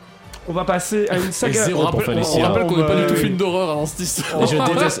Max. On va passer à une saga. zéro pour On Félicien. rappelle qu'on n'est pas du tout oui. film d'horreur avant cette histoire. Et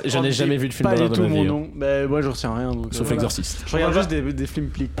je déteste, j'en ai jamais vu de film Pas du d'horreur tout de ma mon vie. nom. Mais moi, je retiens rien. Donc, Sauf voilà. l'exorciste. Je regarde juste des films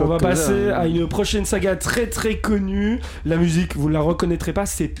pliques. On va passer à une prochaine saga très très connue. La musique, vous la reconnaîtrez pas,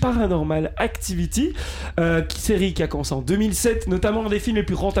 c'est Paranormal Activity, série qui a commencé en 2007, notamment un des films les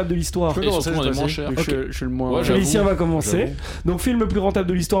plus rentables de l'histoire. Je peux Et commencer surtout, on est cette moins fois-ci, cher. vu que je suis le moins. Ouais, j'avoue. Félicien va commencer. J'avoue. Donc film le plus rentable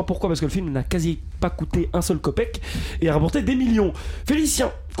de l'histoire, pourquoi? Parce que le film n'a quasi pas coûté un seul copec et a rapporté des millions.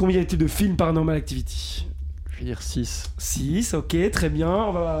 Félicien, combien y a-t-il de films Paranormal Activity? Je vais dire 6. 6, ok, très bien.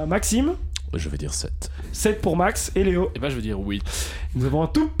 On va à Maxime. Je vais dire 7. 7 pour Max et Léo. Et bah je veux dire oui. Nous avons un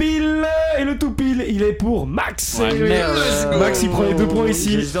tout pile, et le tout pile, il est pour Max. Ouais, Et oui. merde. Max, il prend les 2 points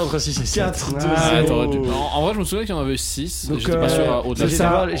ici. J'hésitais entre 6 et 7. 4. Ah, t'aurais dû- En vrai, je me souviens qu'il y en avait 6. Donc, J'étais pas sûr au-delà. c'est de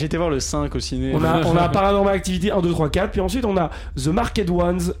ça. ça. J'ai été voir le 5 au ciné. On a Paranormal Activity 1, 2, 3, 4. Puis ensuite, on a The Marked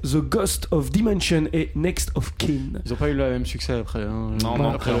Ones, The Ghost of Dimension et Next of Kin. Ils ont pas eu le même succès après. Hein.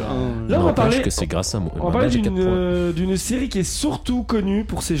 Non, après non. le 1. Là, on va parler. que c'est grâce à moi. On va parler d'une série qui est surtout connue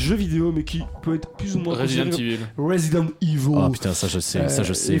pour ses jeux vidéo, mais qui peut être plus ou moins Resident considérée- Evil. Resident Evil. Ah putain, ça je sais, ça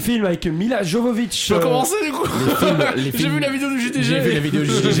je sais. Les films avec Mila Jovovich. Je peux commencer du coup. Les J'ai films- vu la vidéo du GTG. J'ai vu la vidéo du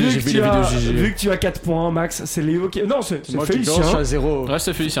GG, j'ai vu la vidéo du GG. Vu que tu as 4 points, Max, c'est Léo qui. Non, c'est Moi qui Félicien. commence, je suis à 0. Ouais,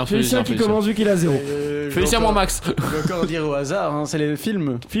 c'est Félicien. Félicien qui commence vu qu'il a 0. Félicien, moi Max. Je vais encore dire au hasard, hein, c'est les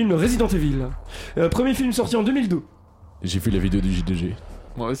films. Film Resident Evil. Premier film sorti en 2002. J'ai vu la vidéo du JDG.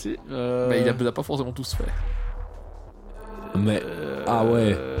 Moi aussi. Mais il a pas forcément tous fait. Mais. Ah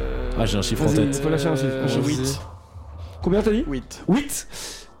ouais. Ah, j'ai un chiffre en Vas-y, tête. faut lâcher un chiffre. Vas-y. 8. Combien t'as dit 8. 8.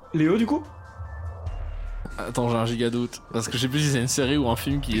 Léo, du coup Attends, j'ai un giga doute. Parce que je sais plus si c'est une série ou un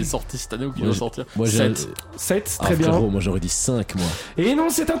film qui est sorti cette année ou qui Moi, doit sortir. Moi j'ai 7. 7, Ah très bien. frérot, moi j'aurais dit 5 moi. Et non,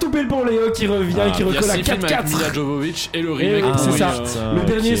 c'est un tout pile pour Léo qui revient et qui Il y a recolle à 6 films avec 4-4. Mila Jovovich et le Eh remake. oui, c'est pourri, ça. putain, Le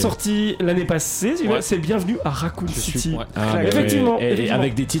dernier ok. est sorti l'année passée, Ouais. c'est Bienvenue à Raccoon City. Ouais. Ah, mais Effectivement, ouais. Et effectivement.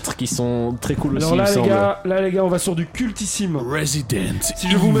 avec des titres qui sont très cool aussi, Alors là, il me les semble. gars, on va sur du cultissime. Resident. Si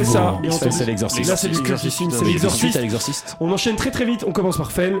je vous mets ça, bien Ça, entendu. c'est l'exorciste. Là, c'est du cultissime, c'est Oui, tout de suite l'exorciste. à l'exorciste. On enchaîne très très vite, on commence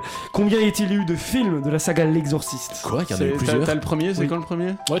par Fel. Combien y a-t-il eu de films de la saga L'Exorciste? Quoi, il y en a eu T'as plusieurs. le premier, c'est Oui. quand le premier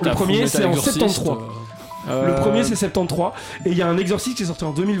Ouais, Le premier, c'est en 73. Euh, Le premier, c'est 73. Et il y a un Exorciste qui est sorti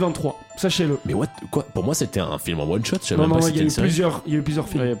en 2023. Sachez-le. Mais what, quoi? Pour moi, c'était un film en one shot. Je savais Non, même non, pas il si y a c'était eu une série. plusieurs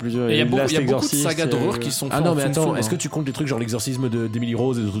films. Ouais, il y a plusieurs. Et il y a beaucoup Last de Exorcist, sagas d'horreur qui sont Ah non, mais font attends, film, est-ce hein. que tu comptes des trucs genre l'exorcisme d'Emily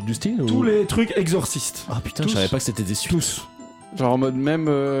Rose et des trucs du style ou... Tous les trucs exorcistes. Ah putain, Tous. je savais pas que c'était des suites. Tous. Genre en mode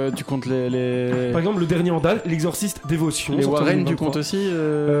même, tu comptes les. Par exemple, le dernier en date, L'Exorciste Dévotion. Les sorti en Warren, tu 2023. comptes aussi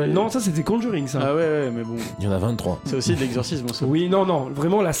Non, ça c'était Conjuring, ça. Ah ouais, mais bon. Il y en a 23. C'est aussi de l'exorcisme, ça. Oui, non,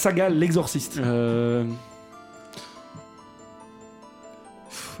 vraiment la saga L'Exorciste.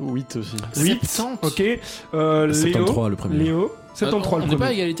 8 aussi. 8, 70. ok. 73 Léo, le premier. Léo, 73 le On n'est pas à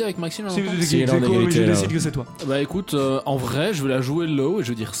premier. égalité avec Maxime là Si vous maintenant êtes Si, là, on est mais égalité, je là. décide que c'est toi. Bah écoute, en vrai, je vais la jouer low et je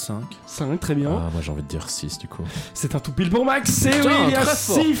vais dire 5. 5, très bien. Ah, moi j'ai envie de dire 6 du coup. C'est un tout pile pour Max. C'est Putain, oui, il y a très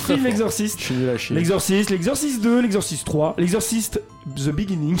fort, 6 très films fort. Exorciste. Je suis nul à chier. L'Exorciste 2, l'Exorciste 3, l'Exorciste The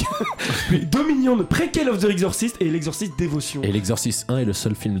Beginning, puis Dominion, de Prequel of the Exorcist et l'Exorciste Dévotion. Et l'Exorciste 1 est le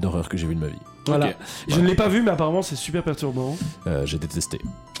seul film d'horreur que j'ai vu de ma vie. Voilà. Ok. Je ne l'ai pas vu, mais apparemment c'est super perturbant. J'ai détesté.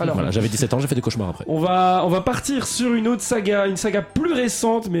 Alors, Voilà, j'avais 17 ans, j'ai fait des cauchemars après. on va partir sur une autre saga, une saga plus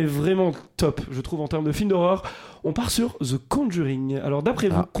récente, mais vraiment top, je trouve, en termes de films d'horreur. On part sur The Conjuring. Alors, d'après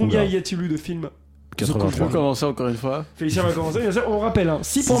vous, Ah, combien oula. y a-t-il eu de films The 83. Je peux Conjuring. commencer encore une fois. Félicien va commencer. Bien sûr, on rappelle,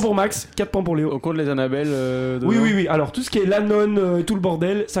 6 points pour Max, 4 points pour Léo. On compte les Annabelle. Oui. Alors, tout ce qui est la nonne et tout le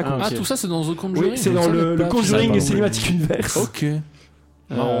bordel, ça compte. Ah, Ah, tout ça c'est dans The Conjuring. Oui, c'est je dans savais le pas, Conjuring je savais Cinematic Universe. Ok.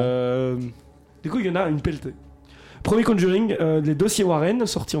 Euh, Du coup, il y en a une pelletée. Premier Conjuring, les dossiers Warren,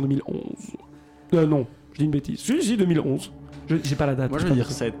 sorti en 2011. Non, je dis une bêtise. Si, 2011. J'ai pas la date. Moi je vais dire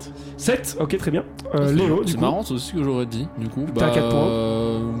 7. 7, ok, très bien. Léo, du C'est coup. marrant, c'est aussi ce que j'aurais dit. Du coup, T'as 4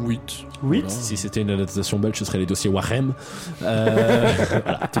 points. 8. 8. Si c'était une adaptation belge, ce serait les dossiers Warem.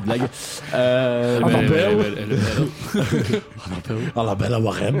 Voilà, petite blague. Ah la belle à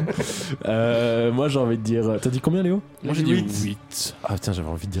Warem. Moi j'ai envie de dire. T'as dit combien, Léo? Moi j'ai dit 8. 8. Ah putain, j'avais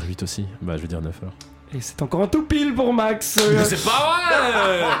envie de dire 8 aussi. Bah je vais dire 9 alors. Et c'est encore un tout pile pour Max. C'est pas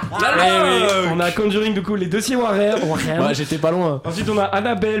vrai. On a Conjuring, du coup, les dossiers Warren. Ouais, j'étais pas loin. Ensuite, on a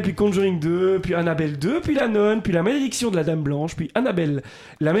Annabelle, puis Conjuring 2, puis Annabelle 2, puis La Nonne, puis La Malédiction de la Dame Blanche, puis Annabelle,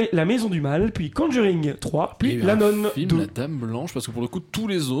 la Maison du Mal, puis Conjuring 3, puis La Nonne film 2. La Dame Blanche, parce que pour le coup, tous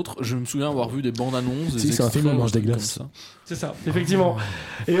les autres, je me souviens avoir vu des bandes annonces. Si, des c'est un film où on mange des extraits, glaces. comme ça. C'est ça, effectivement.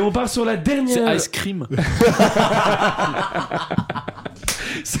 Et on part sur la C'est dernière. Ice Cream.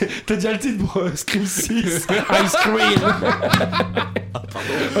 T'as déjà le titre pour Scream 6 Ice Cream.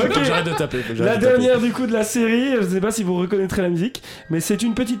 Ok. J'arrête de taper. La dernière du coup de la série, je sais pas si vous reconnaîtrez la musique, mais c'est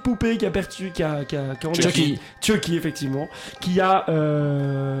une petite poupée qui a Chucky effectivement, qui a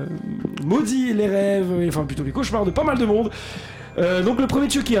maudit les rêves, enfin plutôt les cauchemars de pas mal de monde. Donc le premier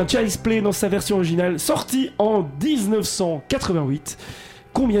Chucky, un Child's Play dans sa version originale, sorti en 1988.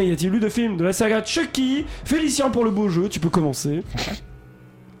 Combien y a-t-il eu de films de la saga Chucky? Félicien pour le beau jeu, tu peux commencer.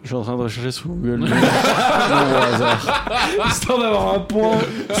 Je suis en train de rechercher sur Google. Au hasard. Histoire d'avoir un point.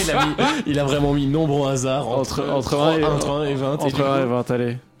 Il a vraiment mis nombre au hasard Entre 1 et 20. Entre 1 et 20,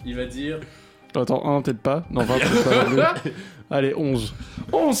 allez. Il va dire. Attends, 1 peut-être pas. Non, 20 peut-être pas. non plus. Allez, 11.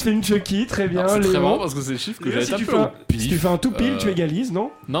 11 films Chucky, très bien. C'est très Léo. marrant parce que c'est le chiffre que Déjà, j'avais si, tapé au si tu fais un tout pile, tu égalises, non?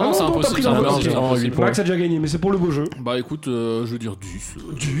 Non, c'est t'as impossible. pris c'est dans le impossible, ok. c'est impossible. Max a déjà gagné, mais c'est pour le beau jeu. Bah écoute, je veux dire 10.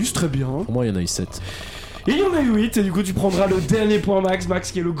 10, très bien. Pour moi, il y en a eu 7. Et il y en a eu 8, et du coup, tu prendras le dernier point, Max.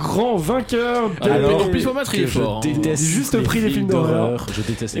 Max qui est le grand vainqueur de Alors, le pifomètre, il est je fort. hein. déteste Juste les pris les films d'horreur. Je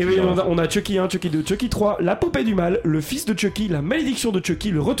déteste les Et films oui, d'horreur. on a Chucky 1, Chucky 2, Chucky 3, La Poupée du Mal, Le Fils de Chucky, La Malédiction de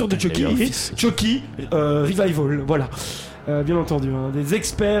Chucky, Le Retour de Chucky Il y a eu un et fils. Chucky Revival. Voilà. Bien entendu, hein, des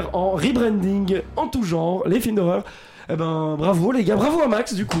experts en rebranding en tout genre, les films d'horreur. Eh ben, bravo les gars, bravo à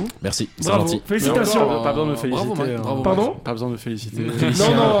Max du coup. Merci, c'est Bravo, gentil. félicitations. Mais encore, pas besoin de me féliciter. Bravo, Max, hein. bravo, Pardon Max. Pas besoin de me féliciter.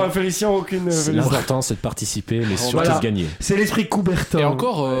 Non, Félicien, aucune félicitations. L'important, c'est de participer, mais surtout Voilà. de gagner. C'est l'esprit Coubertin. Et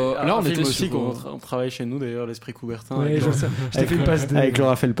encore, là on film était aussi sur. qu'on travaille chez nous d'ailleurs, l'esprit Coubertin. Ouais, avec je sais. Je t'ai fait une passe de. avec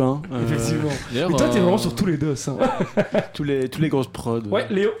Laura Felpin. Effectivement. D'ailleurs, Mais toi, t'es vraiment sur tous les deux, ça. tous les grosses prods. Ouais,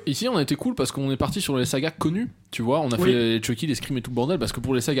 Léo. Ici, on a été cool parce qu'on est parti sur les sagas connues. Tu vois, on a Oui. fait les Chucky, les Scream et tout le bordel. Parce que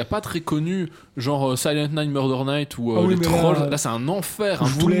pour les sagas pas très connues, genre Silent Night, Murder Night ou Ah oui, les mais Trolls, là, là c'est un enfer. hein.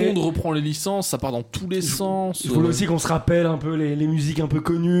 je Tout le voulais- monde reprend les licences, ça part dans tous les sens. Je voulais aussi qu'on se rappelle un peu les musiques un peu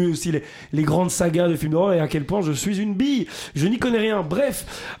connues, aussi les grandes sagas de films d'horreur et à quel point je suis une bille. Je n'y connais rien.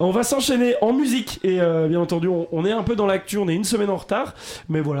 Bref, on va s'enchaîner en musique et bien entendu, on est un peu dans l'actu, on est une semaine en retard.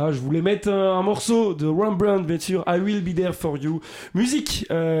 Mais voilà, je voulais mettre un morceau de Rembrandt, bien sûr, I Will Be There For You. Musique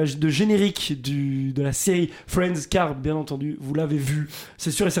de générique de la série Friends, car bien entendu, vous l'avez vu,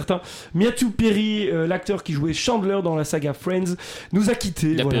 c'est sûr et certain. Matthew Perry, l'acteur qui jouait Chandler dans la saga Friends, nous a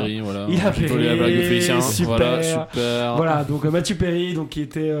quittés. Il a voilà. péri, voilà. Il a J'ai volé la blague de Félicien. super. Voilà, super. Voilà, donc Matthew Perry, donc qui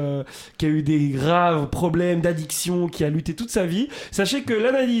a eu des graves problèmes d'addiction, qui a lutté toute sa vie. Sachez que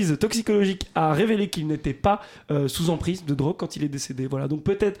l'analyse toxicologique a révélé qu'il n'était pas sous emprise de drogue quand il est décédé. Voilà, donc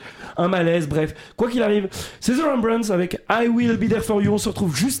peut-être un malaise. Bref, quoi qu'il arrive, c'est The Rembrandts avec I Will Be There For You. On se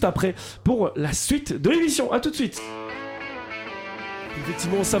retrouve juste après pour la suite de l'émission. À tout de suite.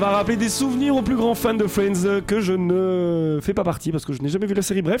 Effectivement, ça va rappeler des souvenirs aux plus grands fans de Friends que je ne fais pas partie parce que je n'ai jamais vu la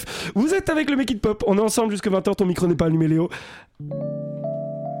série. Bref, vous êtes avec le Make It Pop. On est ensemble jusqu'à 20h. Ton micro n'est pas allumé, Léo.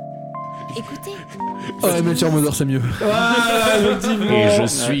 Écoutez, Ouais, mais sur Mother, c'est mieux. Voilà, effectivement. Et je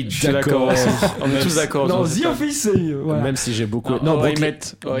suis d'accord. On est tous d'accord. Non, sur The ça. Office, c'est mieux. Voilà. Même si j'ai beaucoup. Non, Brooklyn- Met.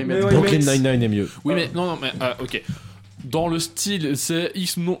 Mais ouais, Brooklyn Met. Nine-Nine est mieux. Oui, mais non, mais ok. dans le style, c'est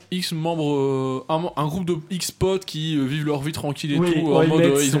X membres, un groupe de X potes qui vivent leur vie tranquille et tout, en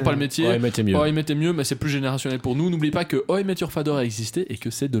mode ils ont pas le métier. Oh, ils mettaient mieux, mais c'est plus générationnel pour nous. N'oubliez pas que Oh, I Met Your Father a existé et que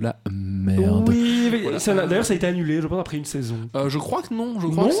c'est de la merde. Oui, voilà. D'ailleurs, ça a été annulé, je pense, après une saison. Je crois que non,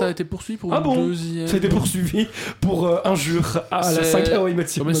 que ça a été poursuivi pour une deuxième. Ça a été poursuivi pour injure à la 5 How I Met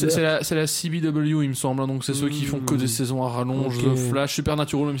Your Mother. C'est la CBW, il me semble, donc c'est ceux qui font que des saisons à rallonge, The Flash,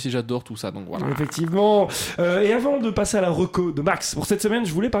 Supernatural, même si j'adore tout ça, donc voilà. Effectivement. Et avant de passer à la reco de Max, pour cette semaine,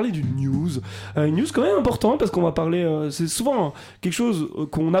 je voulais parler d'une news. Une news quand même importante, parce qu'on va parler, c'est souvent quelque chose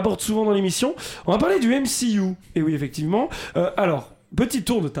qu'on aborde souvent dans l'émission, on va parler du MCU. Et oui, effectivement. Alors, petit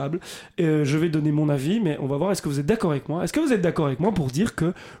tour de table, je vais donner mon avis, mais on va voir, est-ce que vous êtes d'accord avec moi ? Est-ce que vous êtes d'accord avec moi pour dire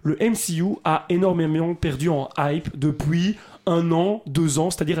que le MCU a énormément perdu en hype depuis 1 an, 2 ans,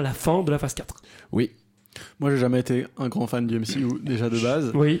 c'est-à-dire la fin de la phase 4 ? Oui. Moi, j'ai jamais été un grand fan du MCU, déjà de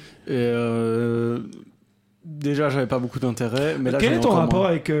base. Oui. Et déjà, j'avais pas beaucoup d'intérêt. Mais là, quel est ton rapport moins.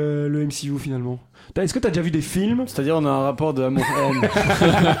 avec le MCU finalement ? Est-ce que t'as déjà vu des films ? C'est-à-dire, on a un rapport de amour-haine.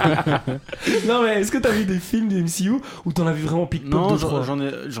 Non, mais est-ce que t'as vu des films du MCU ou t'en as vu vraiment pic-poc Non,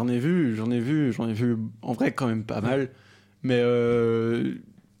 2-3 j'en ai vu en vrai quand même pas mal. Mais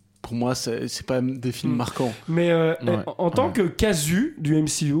pour moi, c'est pas des films marquants. Mais en tant que casu du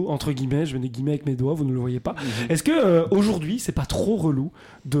MCU, entre guillemets, je mets des guillemets avec mes doigts, vous ne le voyez pas, est-ce que aujourd'hui, c'est pas trop relou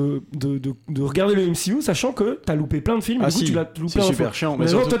de regarder le MCU, sachant que t'as loupé plein de films, et du coup, tu l'as loupé c'est super chiant. Mais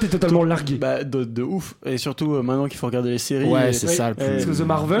surtout, toi, t'es totalement largué. Bah, de ouf. Et surtout, maintenant qu'il faut regarder les séries. Ouais, c'est ça le plus. Parce que The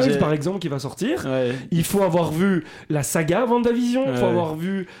Marvels, par exemple, qui va sortir, il faut avoir vu la saga WandaVision, il faut avoir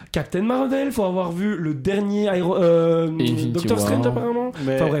vu Captain Marvel, il faut avoir vu le dernier Doctor Strange, apparemment.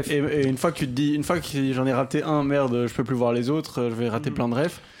 Enfin bref. Et une fois que tu te dis, une fois que j'en ai raté un, merde, je peux plus voir les autres, je vais rater plein de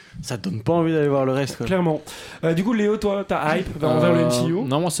refs. Ça te donne pas envie d'aller voir le reste, quoi. Clairement. Du coup, Léo, toi, t'as hype vers le MCU ?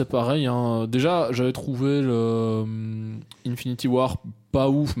 Non, moi c'est pareil. Déjà, j'avais trouvé le Infinity War pas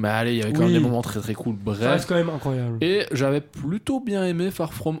ouf, mais allez, il y avait quand même des moments très très cool. Bref. Ça reste quand même incroyable. Et j'avais plutôt bien aimé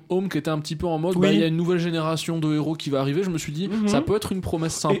Far From Home, qui était un petit peu en mode, il y a une nouvelle génération de héros qui va arriver. Je me suis dit, ça peut être une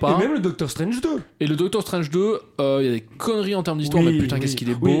promesse sympa. Et même le Doctor Strange 2. Et le Doctor Strange 2, il y a des conneries en termes d'histoire, mais putain, qu'est-ce qu'il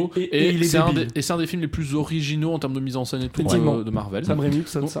est beau. Et c'est un des films les plus originaux en termes de mise en scène et tout de Marvel. Ça me rémue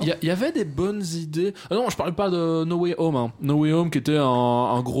ça. Il y avait des bonnes idées. Ah non, je parlais pas de No Way Home. No Way Home qui était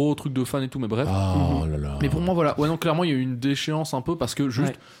un gros truc de fan et tout, mais bref. Oh là là. Mais pour moi, voilà. Ouais, non, clairement, il y a eu une déchéance un peu parce que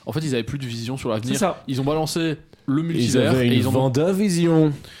juste, en fait, ils avaient plus de vision sur l'avenir. C'est ça. Ils ont balancé le multivers. Ils ont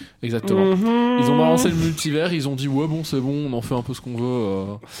Vendavision. Exactement. Ils ont balancé le multivers, ils ont dit ouais bon c'est bon, on en fait un peu ce qu'on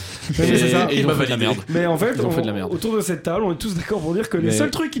veut. C'est ça. Et ils ont fait de la merde. Mais en fait, ils ont fait de la merde. Autour de cette table, on est tous d'accord pour dire que les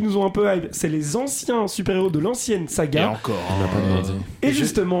seuls trucs qui nous ont un peu hype, c'est les anciens super-héros de l'ancienne saga. Et encore. On n'a pas demandé. Et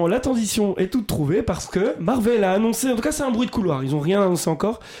justement, la transition est toute trouvée parce que Marvel a annoncé, en tout cas c'est un bruit de couloir, ils ont rien annoncé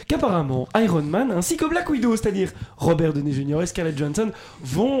encore, qu'apparemment Iron Man ainsi que Black Widow, c'est-à-dire Robert Downey Jr. et Scarlett Johansson,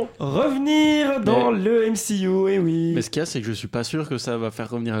 vont revenir dans le MCU. Et oui. Mais ce qu'il y a, c'est que je suis pas sûr que ça va faire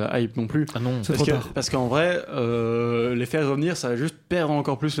revenir la hype non plus. Ah non, c'est trop tard. Parce qu'en vrai, les faire revenir, ça va juste perdre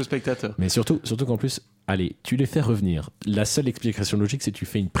encore plus le spectateur. Mais surtout qu'en plus, allez, tu les fais revenir. La seule explication logique, c'est que tu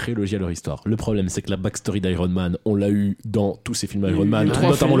fais une prélogie à leur histoire. Le problème, c'est que la backstory d'Iron Man, on l'a eu dans tous ces films Iron Man,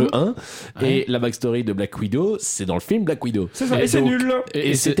 notamment le 1. Et la backstory de Black Widow, c'est dans le film Black Widow. C'est ça, et c'est nul.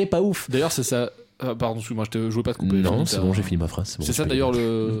 Et c'était pas ouf. D'ailleurs, c'est ça. Pardon, excuse-moi, je voulais pas te couper. Non, c'est bon, j'ai fini ma phrase. C'est ça d'ailleurs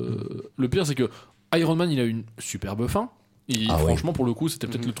le pire, c'est que Iron Man, il a une superbe fin. Franchement, pour le coup, c'était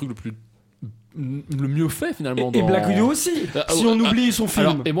peut-être le truc le mieux fait finalement. Et Black Widow aussi, si on oublie son film.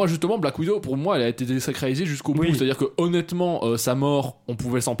 Alors, et moi justement, Black Widow, pour moi, elle a été désacralisée jusqu'au bout. C'est-à-dire que honnêtement, sa mort, on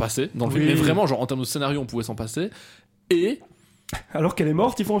pouvait s'en passer dans le film. Mais vraiment, genre en termes de scénario, on pouvait s'en passer. Et alors qu'elle est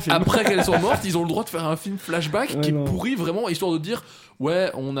morte, ils font un film. Après qu'elle soit morte, ils ont le droit de faire un film flashback qui est pourri vraiment, histoire de dire ouais,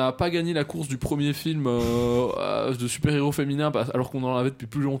 on n'a pas gagné la course du premier film de super-héros féminin alors qu'on en avait depuis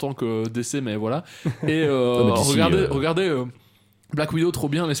plus longtemps que DC, mais voilà. Et regardez Black Widow, trop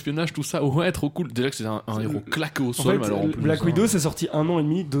bien, l'espionnage, tout ça, ouais, trop cool. Déjà que c'est un héros claqué au sol, en fait, alors en plus, Black Widow, c'est sorti 1 an et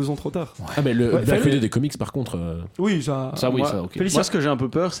demi, 2 ans trop tard. Ah, mais le Black Widow des comics, par contre. Oui, ça, ok. Moi, ce que j'ai un peu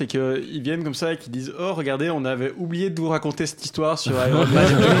peur, c'est qu'ils viennent comme ça et qu'ils disent oh, regardez, on avait oublié de vous raconter cette histoire sur Iron Man.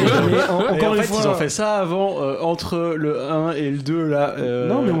 Encore une fois, ils ont fait ça avant, entre le 1 et le 2, là.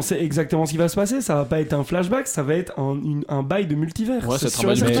 Non, mais on sait exactement ce qui va se passer. Ça va pas être un flashback, ça va être un bail de multivers. Ouais, c'est un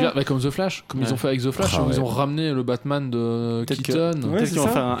bail de multivers, comme The Flash, comme ils ont fait avec The Flash, où ils ont ramené le Batman de Keaton Stone. Ouais, Peut-être c'est qu'ils vont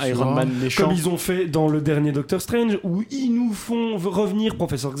ça. faire un Iron Man méchant. Comme ils ont fait dans le dernier Doctor Strange, où ils nous font revenir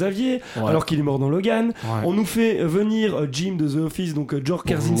Professeur Xavier, Ouais. alors qu'il est mort dans Logan. Ouais. On nous fait venir Jim de The Office, donc George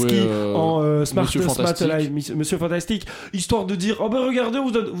Pour Krasinski, jouer, en Smart Monsieur Fantastique. Alive, Monsieur Fantastique, histoire de dire, oh ben regardez,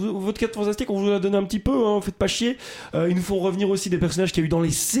 votre 4 Fantastique, on vous a donné un petit peu, hein, faites pas chier. Ils nous font revenir aussi des personnages qu'il y a eu dans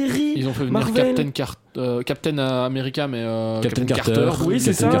les séries. Ils ont fait venir Marvel. Captain America, mais Captain Carter. Oui,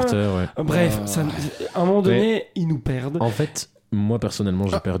 c'est Captain ça. Carter, ouais. Bref, ça, à un moment donné, ils nous perdent. En fait, moi personnellement,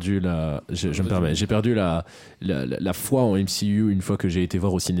 j'ai perdu la. Je me permets, j'ai perdu la foi en MCU une fois que j'ai été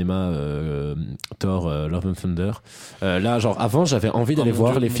voir au cinéma Thor, Love and Thunder. Là, genre avant, j'avais envie d'aller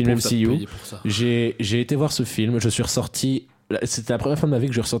voir les films MCU. J'ai été voir ce film. Je suis ressorti. C'était la première fois de ma vie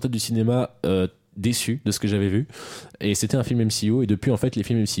que je ressortais du cinéma. Déçu de ce que j'avais vu, et c'était un film MCU, et depuis en fait les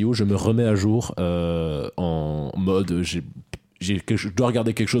films MCU je me remets à jour en mode je dois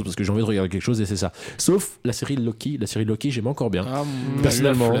regarder quelque chose parce que j'ai envie de regarder quelque chose, et c'est ça, sauf la série Loki j'aime encore bien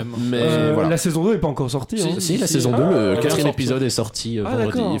personnellement, mais voilà. La saison 2 n'est pas encore sortie. Si, hein. Si, la saison 2, le elle quatrième est épisode est sorti vendredi,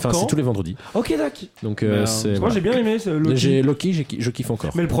 d'accord. enfin Quand c'est tous les vendredis, Ok, d'accord. donc Mais, c'est Moi voilà. j'ai bien aimé Loki. Loki, je kiffe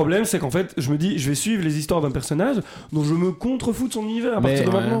encore. Mais le problème, c'est qu'en fait, je me dis, je vais suivre les histoires d'un personnage dont je me contrefous de son univers à partir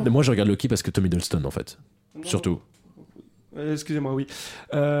de maintenant. Mais moi je regarde Loki parce que Tom Hiddleston en fait, surtout. Excusez-moi, oui.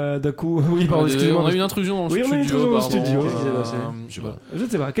 D'un coup, oui, pardon, excusez-moi. On a eu une intrusion dans le Oui, on a eu une studio. intrusion dans le pardon. studio. Je sais pas. Je ne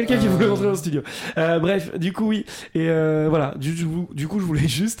sais pas, quelqu'un qui voulait rentrer dans le studio. Bref, du coup, oui. Et voilà, du coup, je voulais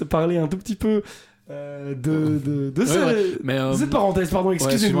juste parler un tout petit peu de cette parenthèse, pardon,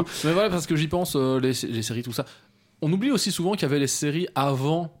 excusez-moi. Mais voilà, parce que j'y pense, les séries, tout ça. On oublie aussi souvent qu'il y avait les séries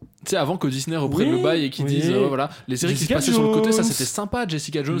avant, tu sais, avant que Disney reprenne Oui, le bail et qu'ils oui. disent, voilà, les séries qui se Jessica passaient sur le côté, ça Jones, c'était sympa,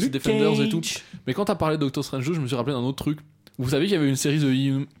 Jessica Jones, Luke Defenders et tout. Cage. Mais quand t'as parlé de Doctor Strange, je me suis rappelé d'un autre truc. Vous savez qu'il y avait une série de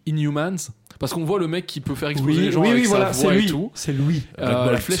Inhumans, parce qu'on voit le mec qui peut faire exploser les gens avec sa voix et tout. C'est lui.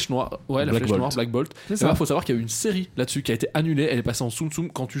 La flèche noire, ouais, la Black flèche Bolt. noire, Black Bolt. C'est Et ça. là, faut savoir qu'il y a eu une série là-dessus qui a été annulée. Elle est passée en Tsum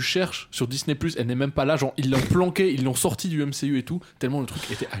Tsum. Quand tu cherches sur Disney+, elle n'est même pas là. Genre, ils l'ont planqué, ils l'ont sorti du MCU et tout. Tellement le truc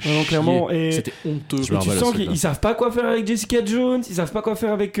était à chier. Non, clairement, et- C'était honteux. Je me Et tu rappelle sens ce truc-là. qu'ils savent pas quoi faire avec Jessica Jones, ils savent pas quoi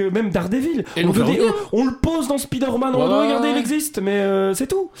faire avec même Daredevil. Et l'ont fait revenir. On le pose dans Spider-Man, on Ouais. doit regarder, il existe, mais c'est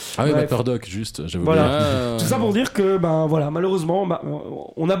tout. Ah oui, Bref. Murdoch, juste, j'avais Voilà. oublié. Tout ça pour dire que, ben voilà, malheureusement,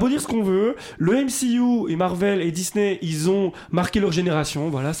 on a beau dire ce qu'on veut, le MCU et Marvel et Disney, ils ont marqué leur génération,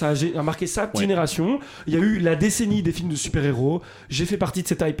 voilà, ça a marqué sa génération. Il y a eu la décennie des films de super-héros, j'ai fait partie de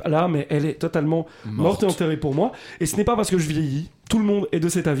cette hype-là, mais elle est totalement morte et enterrée pour moi, et ce n'est pas parce que je vieillis, tout le monde est de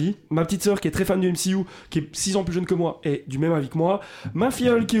cet avis. Ma petite sœur qui est très fan du MCU, qui est 6 ans plus jeune que moi, est du même avis que moi. Ma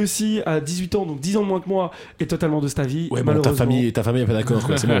filleule qui est aussi à 18 ans, donc 10 ans de moins que moi, est totalement de cet avis. Ouais, bon, ta famille est pas d'accord,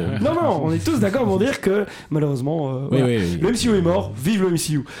 quoi, c'est bon. Non, on est tous d'accord pour dire que malheureusement, voilà. Oui. Le MCU est mort, vive le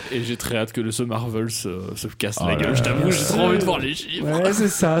MCU. Et j'ai très hâte que ce Marvel se casse Oh la là gueule. là. Je t'avoue, j'ai trop envie de voir les chiffres. Ouais, c'est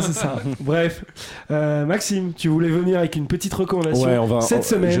ça. Bref, Maxime, tu voulais venir avec une petite recommandation Ouais, cette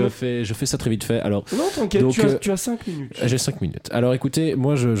semaine. Je fais ça très vite fait. Alors, Non, t'inquiète, Donc, tu as 5 minutes. j'ai 5 minutes. Alors écoutez,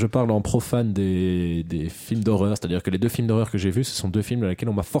 moi je parle en profane des films d'horreur, c'est-à-dire que les 2 films d'horreur que j'ai vus, ce sont 2 films dans lesquels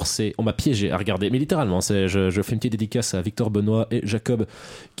on m'a piégé à regarder. Mais littéralement, je fais une petite dédicace à Victor Benoît et Jacob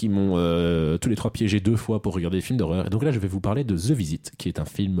qui m'ont tous les 3 piégé 2 fois pour regarder des films d'horreur. Et donc là, je vais vous parler de The Visit, qui est un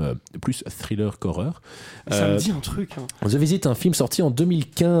film plus thriller qu'horreur. Ça me dit un truc. Hein. The Visit, un film sorti en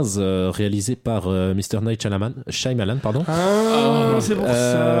 2015, réalisé par Mr. Night Shyamalan, pardon. Ah, c'est pour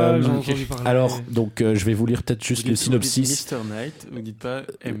ça que j'en ai entendu parler. Alors, donc, je vais vous lire peut-être juste le synopsis. Mr. Night, vous dites pas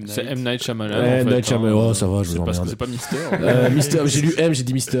M. Night. C'est M. Night Shyamalan. M. en fait, Night Shyamalan. Oh, ça va, je vous C'est parce que emmerde. c'est pas Mister. Mister, j'ai lu M, j'ai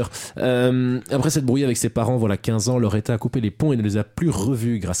dit Mister. Après s'être brouillé avec ses parents, voilà 15 ans, leur état a coupé les ponts et ne les a plus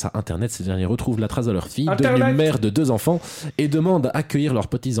revus. Grâce à Internet, ces derniers retrouvent la trace de leur fille, Internet. devenue mère de 2 enfants, et demandent à accueillir leurs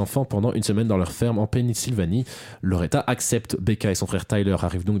petits-enfants pendant une semaine dans leur ferme en Pennsylvanie. Leur état accepte. Becca et son frère Tyler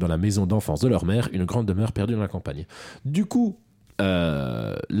arrivent donc dans la maison d'enfance de leur mère, une grande demeure perdue dans la campagne. Du coup,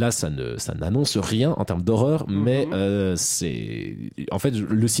 là, ça n'annonce rien en termes d'horreur, mais c'est en fait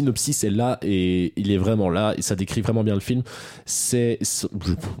le synopsis est là et il est vraiment là et ça décrit vraiment bien le film. Je sais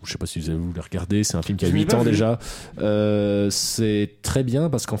pas si vous avez voulu le regarder, c'est un film qui a Je l'ai 8 pas ans vu. déjà. C'est très bien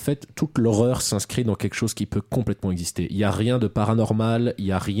parce qu'en fait toute l'horreur s'inscrit dans quelque chose qui peut complètement exister. Il y a rien de paranormal, il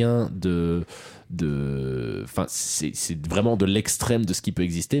y a rien enfin c'est vraiment de l'extrême de ce qui peut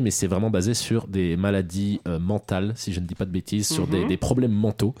exister, mais c'est vraiment basé sur des maladies mentales, si je ne dis pas de bêtises, sur des problèmes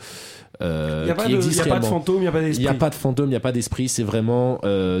mentaux Il n'y a, qui existent pas de réellement. fantôme, il n'y a pas Il d'esprit. n'y a pas de fantôme, il n'y a pas d'esprit, c'est vraiment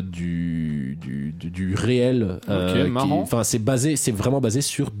du réel. marrant. Enfin, c'est vraiment basé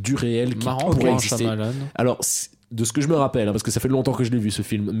sur du réel qui Marrant pourrait pour un exister. Shyamalan. Alors, de ce que je me rappelle, hein, parce que ça fait longtemps que je l'ai vu ce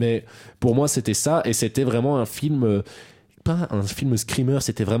film, mais pour moi c'était ça, et c'était vraiment un film, pas un film screamer,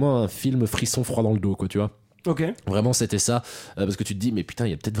 c'était vraiment un film frisson froid dans le dos, quoi, tu vois. Ok. Vraiment, c'était ça. Parce que tu te dis, mais putain,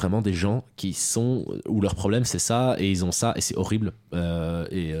 il y a peut-être vraiment des gens qui sont. Où leur problème, c'est ça, et ils ont ça, et c'est horrible.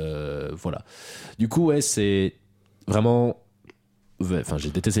 Voilà. Du coup, ouais, c'est vraiment. Enfin, j'ai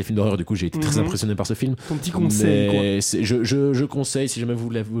détesté les films d'horreur, du coup, j'ai été très impressionné par ce film. Ton petit conseil, quoi. Je conseille, si jamais vous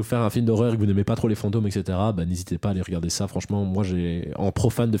voulez vous faire un film d'horreur et que vous n'aimez pas trop les fantômes, etc., bah, n'hésitez pas à aller regarder ça. Franchement, moi, en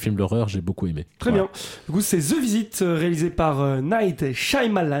profane de films d'horreur, j'ai beaucoup aimé. Très bien. Du coup, c'est The Visit, réalisé par Night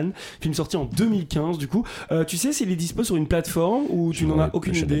Shyamalan, film sorti en 2015. Du coup, tu sais s'il est dispo sur une plateforme ou tu n'en as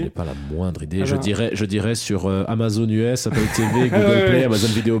aucune idée? Je n'ai pas la moindre idée. Je dirais sur Amazon US, Apple TV, Google Play, Amazon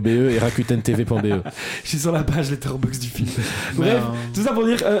Vidéo BE et RakutenTV.be. Je suis sur la page Letterboxd du film. Bref, tout ça pour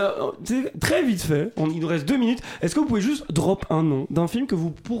dire, très vite fait, il nous reste 2 minutes. Est-ce que vous pouvez juste drop un nom d'un film que vous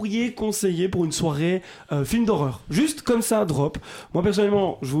pourriez conseiller pour une soirée film d'horreur? Juste comme ça, drop. Moi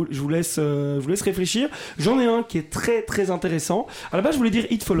personnellement, je vous laisse réfléchir. J'en ai un qui est très très intéressant. À la base, je voulais dire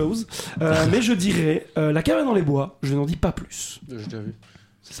It Follows, mais je dirais La cabane dans les bois. Je n'en dis pas plus. J'ai déjà vu.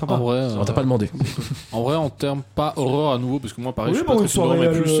 C'est sympa. En vrai, On t'a pas demandé. En vrai, en termes pas horreur à nouveau, parce que moi, pareil, Oui, je suis pas bon, très une film d'horreur,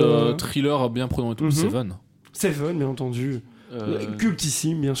 mais soirée, plus thriller bien prenant et tout. Seven. Seven, bien entendu.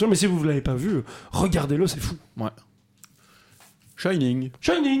 Cultissime, bien sûr. Mais si vous ne l'avez pas vu, regardez-le, c'est fou. Ouais. Shining.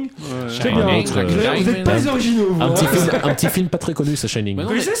 Shining. Shining. Très bien. Vous n'êtes pas les originaux. Vous, un petit film pas très connu, c'est Shining. Mais Vous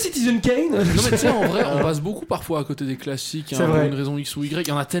non, connaissez Citizen Kane? Non mais tu sais, en vrai, on passe beaucoup parfois à côté des classiques, C'est vrai. pour une raison X ou Y. Il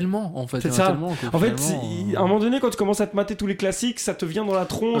y en a tellement, en fait. C'est Il y en a ça. tellement que En fait, finalement, à un moment donné, quand tu commences à te mater tous les classiques, ça te vient dans la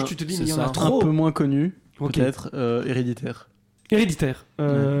tronche, tu te dis, mais il y en a trop. Un peu moins connu, Ok. peut-être, Héréditaire. Héréditaire.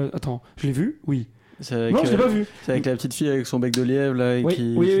 Attends, je l'ai vu? Oui. C'est avec, Non, je l'ai pas vu. C'est avec la petite fille avec son bec de lièvre là, et Oui,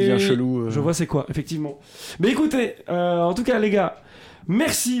 qui oui, devient oui. chelou. Je vois c'est quoi, effectivement. Mais écoutez, en tout cas, les gars,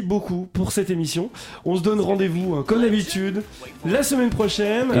 merci beaucoup pour cette émission. On se donne rendez-vous, comme d'habitude, la semaine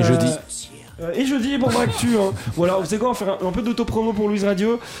prochaine. Et jeudi. Et jeudi, bon, bah, actu. Voilà, vous savez quoi, on va faire un peu d'autopromo pour Louise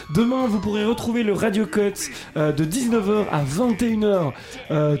Radio. Demain, vous pourrez retrouver le Radio Cut de 19h à 21h,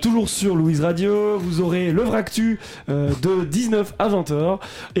 toujours sur Louise Radio. Vous aurez le Vractu de 19 à 20h.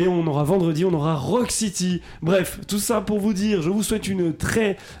 Et on aura vendredi, on aura Rock City. Bref, tout ça pour vous dire, je vous souhaite une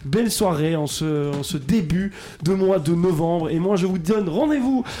très belle soirée en ce début de mois de novembre. Et moi, je vous donne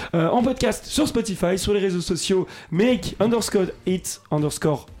rendez-vous en podcast sur Spotify, sur les réseaux sociaux, make_it_pop.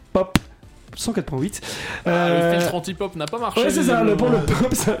 104.8. le filtre anti-pop n'a pas marché. Ouais, c'est ça, pour le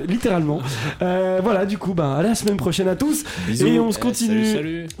pop, ça, littéralement. Voilà, du coup, à la semaine prochaine à tous. Bisous. Et on se continue.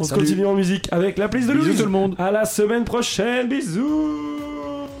 Salut. On se continue en musique avec la playlist de Bisous Louise. tout le monde. À la semaine prochaine. Bisous.